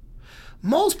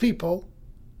 Most people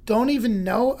don't even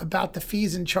know about the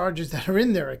fees and charges that are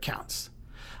in their accounts.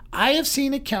 I have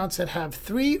seen accounts that have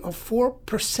 3 or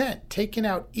 4% taken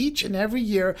out each and every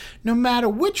year, no matter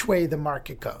which way the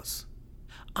market goes.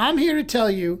 I'm here to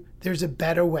tell you there's a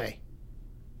better way.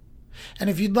 And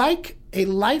if you'd like a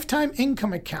lifetime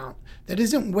income account that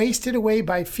isn't wasted away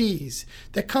by fees,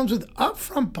 that comes with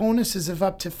upfront bonuses of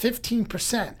up to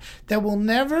 15%, that will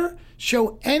never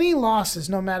show any losses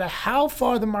no matter how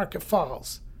far the market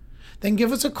falls, then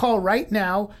give us a call right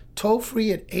now, toll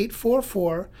free at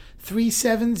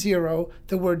 844-370,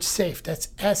 the word SAFE. That's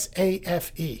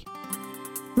SAFE.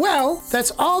 Well,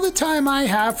 that's all the time I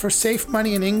have for Safe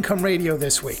Money and Income Radio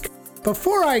this week.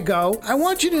 Before I go, I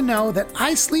want you to know that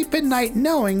I sleep at night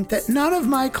knowing that none of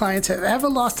my clients have ever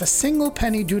lost a single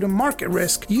penny due to market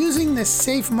risk using this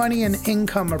safe money and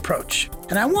income approach.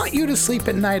 And I want you to sleep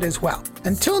at night as well.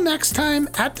 Until next time,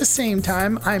 at the same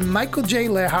time, I'm Michael J.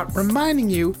 Lehrhaupt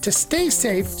reminding you to stay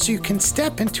safe so you can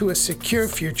step into a secure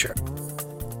future.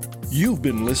 You've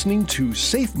been listening to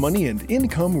Safe Money and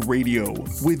Income Radio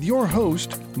with your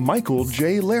host, Michael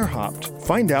J. Lehrhaupt.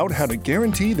 Find out how to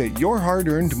guarantee that your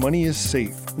hard-earned money is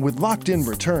safe with locked-in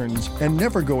returns and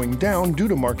never going down due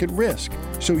to market risk,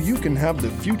 so you can have the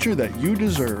future that you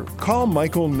deserve. Call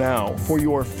Michael now for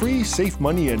your free Safe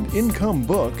Money and Income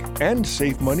book and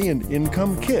Safe Money and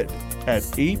Income kit at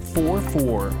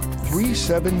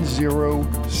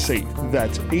 844-370-SAFE.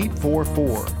 That's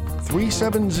 844-370-7233.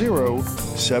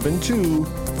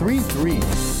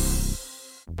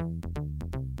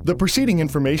 The preceding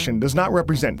information does not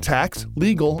represent tax,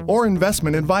 legal, or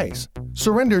investment advice.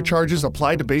 Surrender charges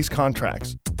apply to base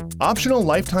contracts. Optional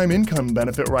lifetime income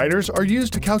benefit riders are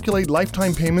used to calculate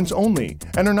lifetime payments only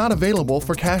and are not available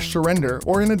for cash surrender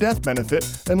or in a death benefit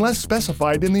unless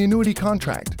specified in the annuity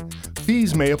contract.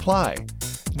 Fees may apply.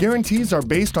 Guarantees are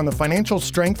based on the financial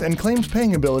strength and claims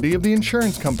paying ability of the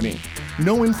insurance company.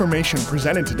 No information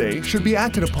presented today should be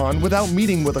acted upon without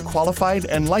meeting with a qualified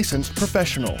and licensed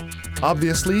professional.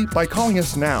 Obviously, by calling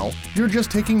us now, you're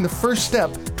just taking the first step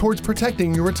towards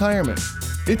protecting your retirement.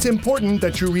 It's important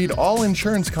that you read all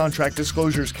insurance contract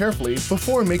disclosures carefully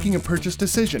before making a purchase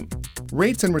decision.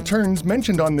 Rates and returns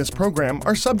mentioned on this program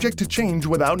are subject to change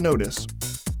without notice.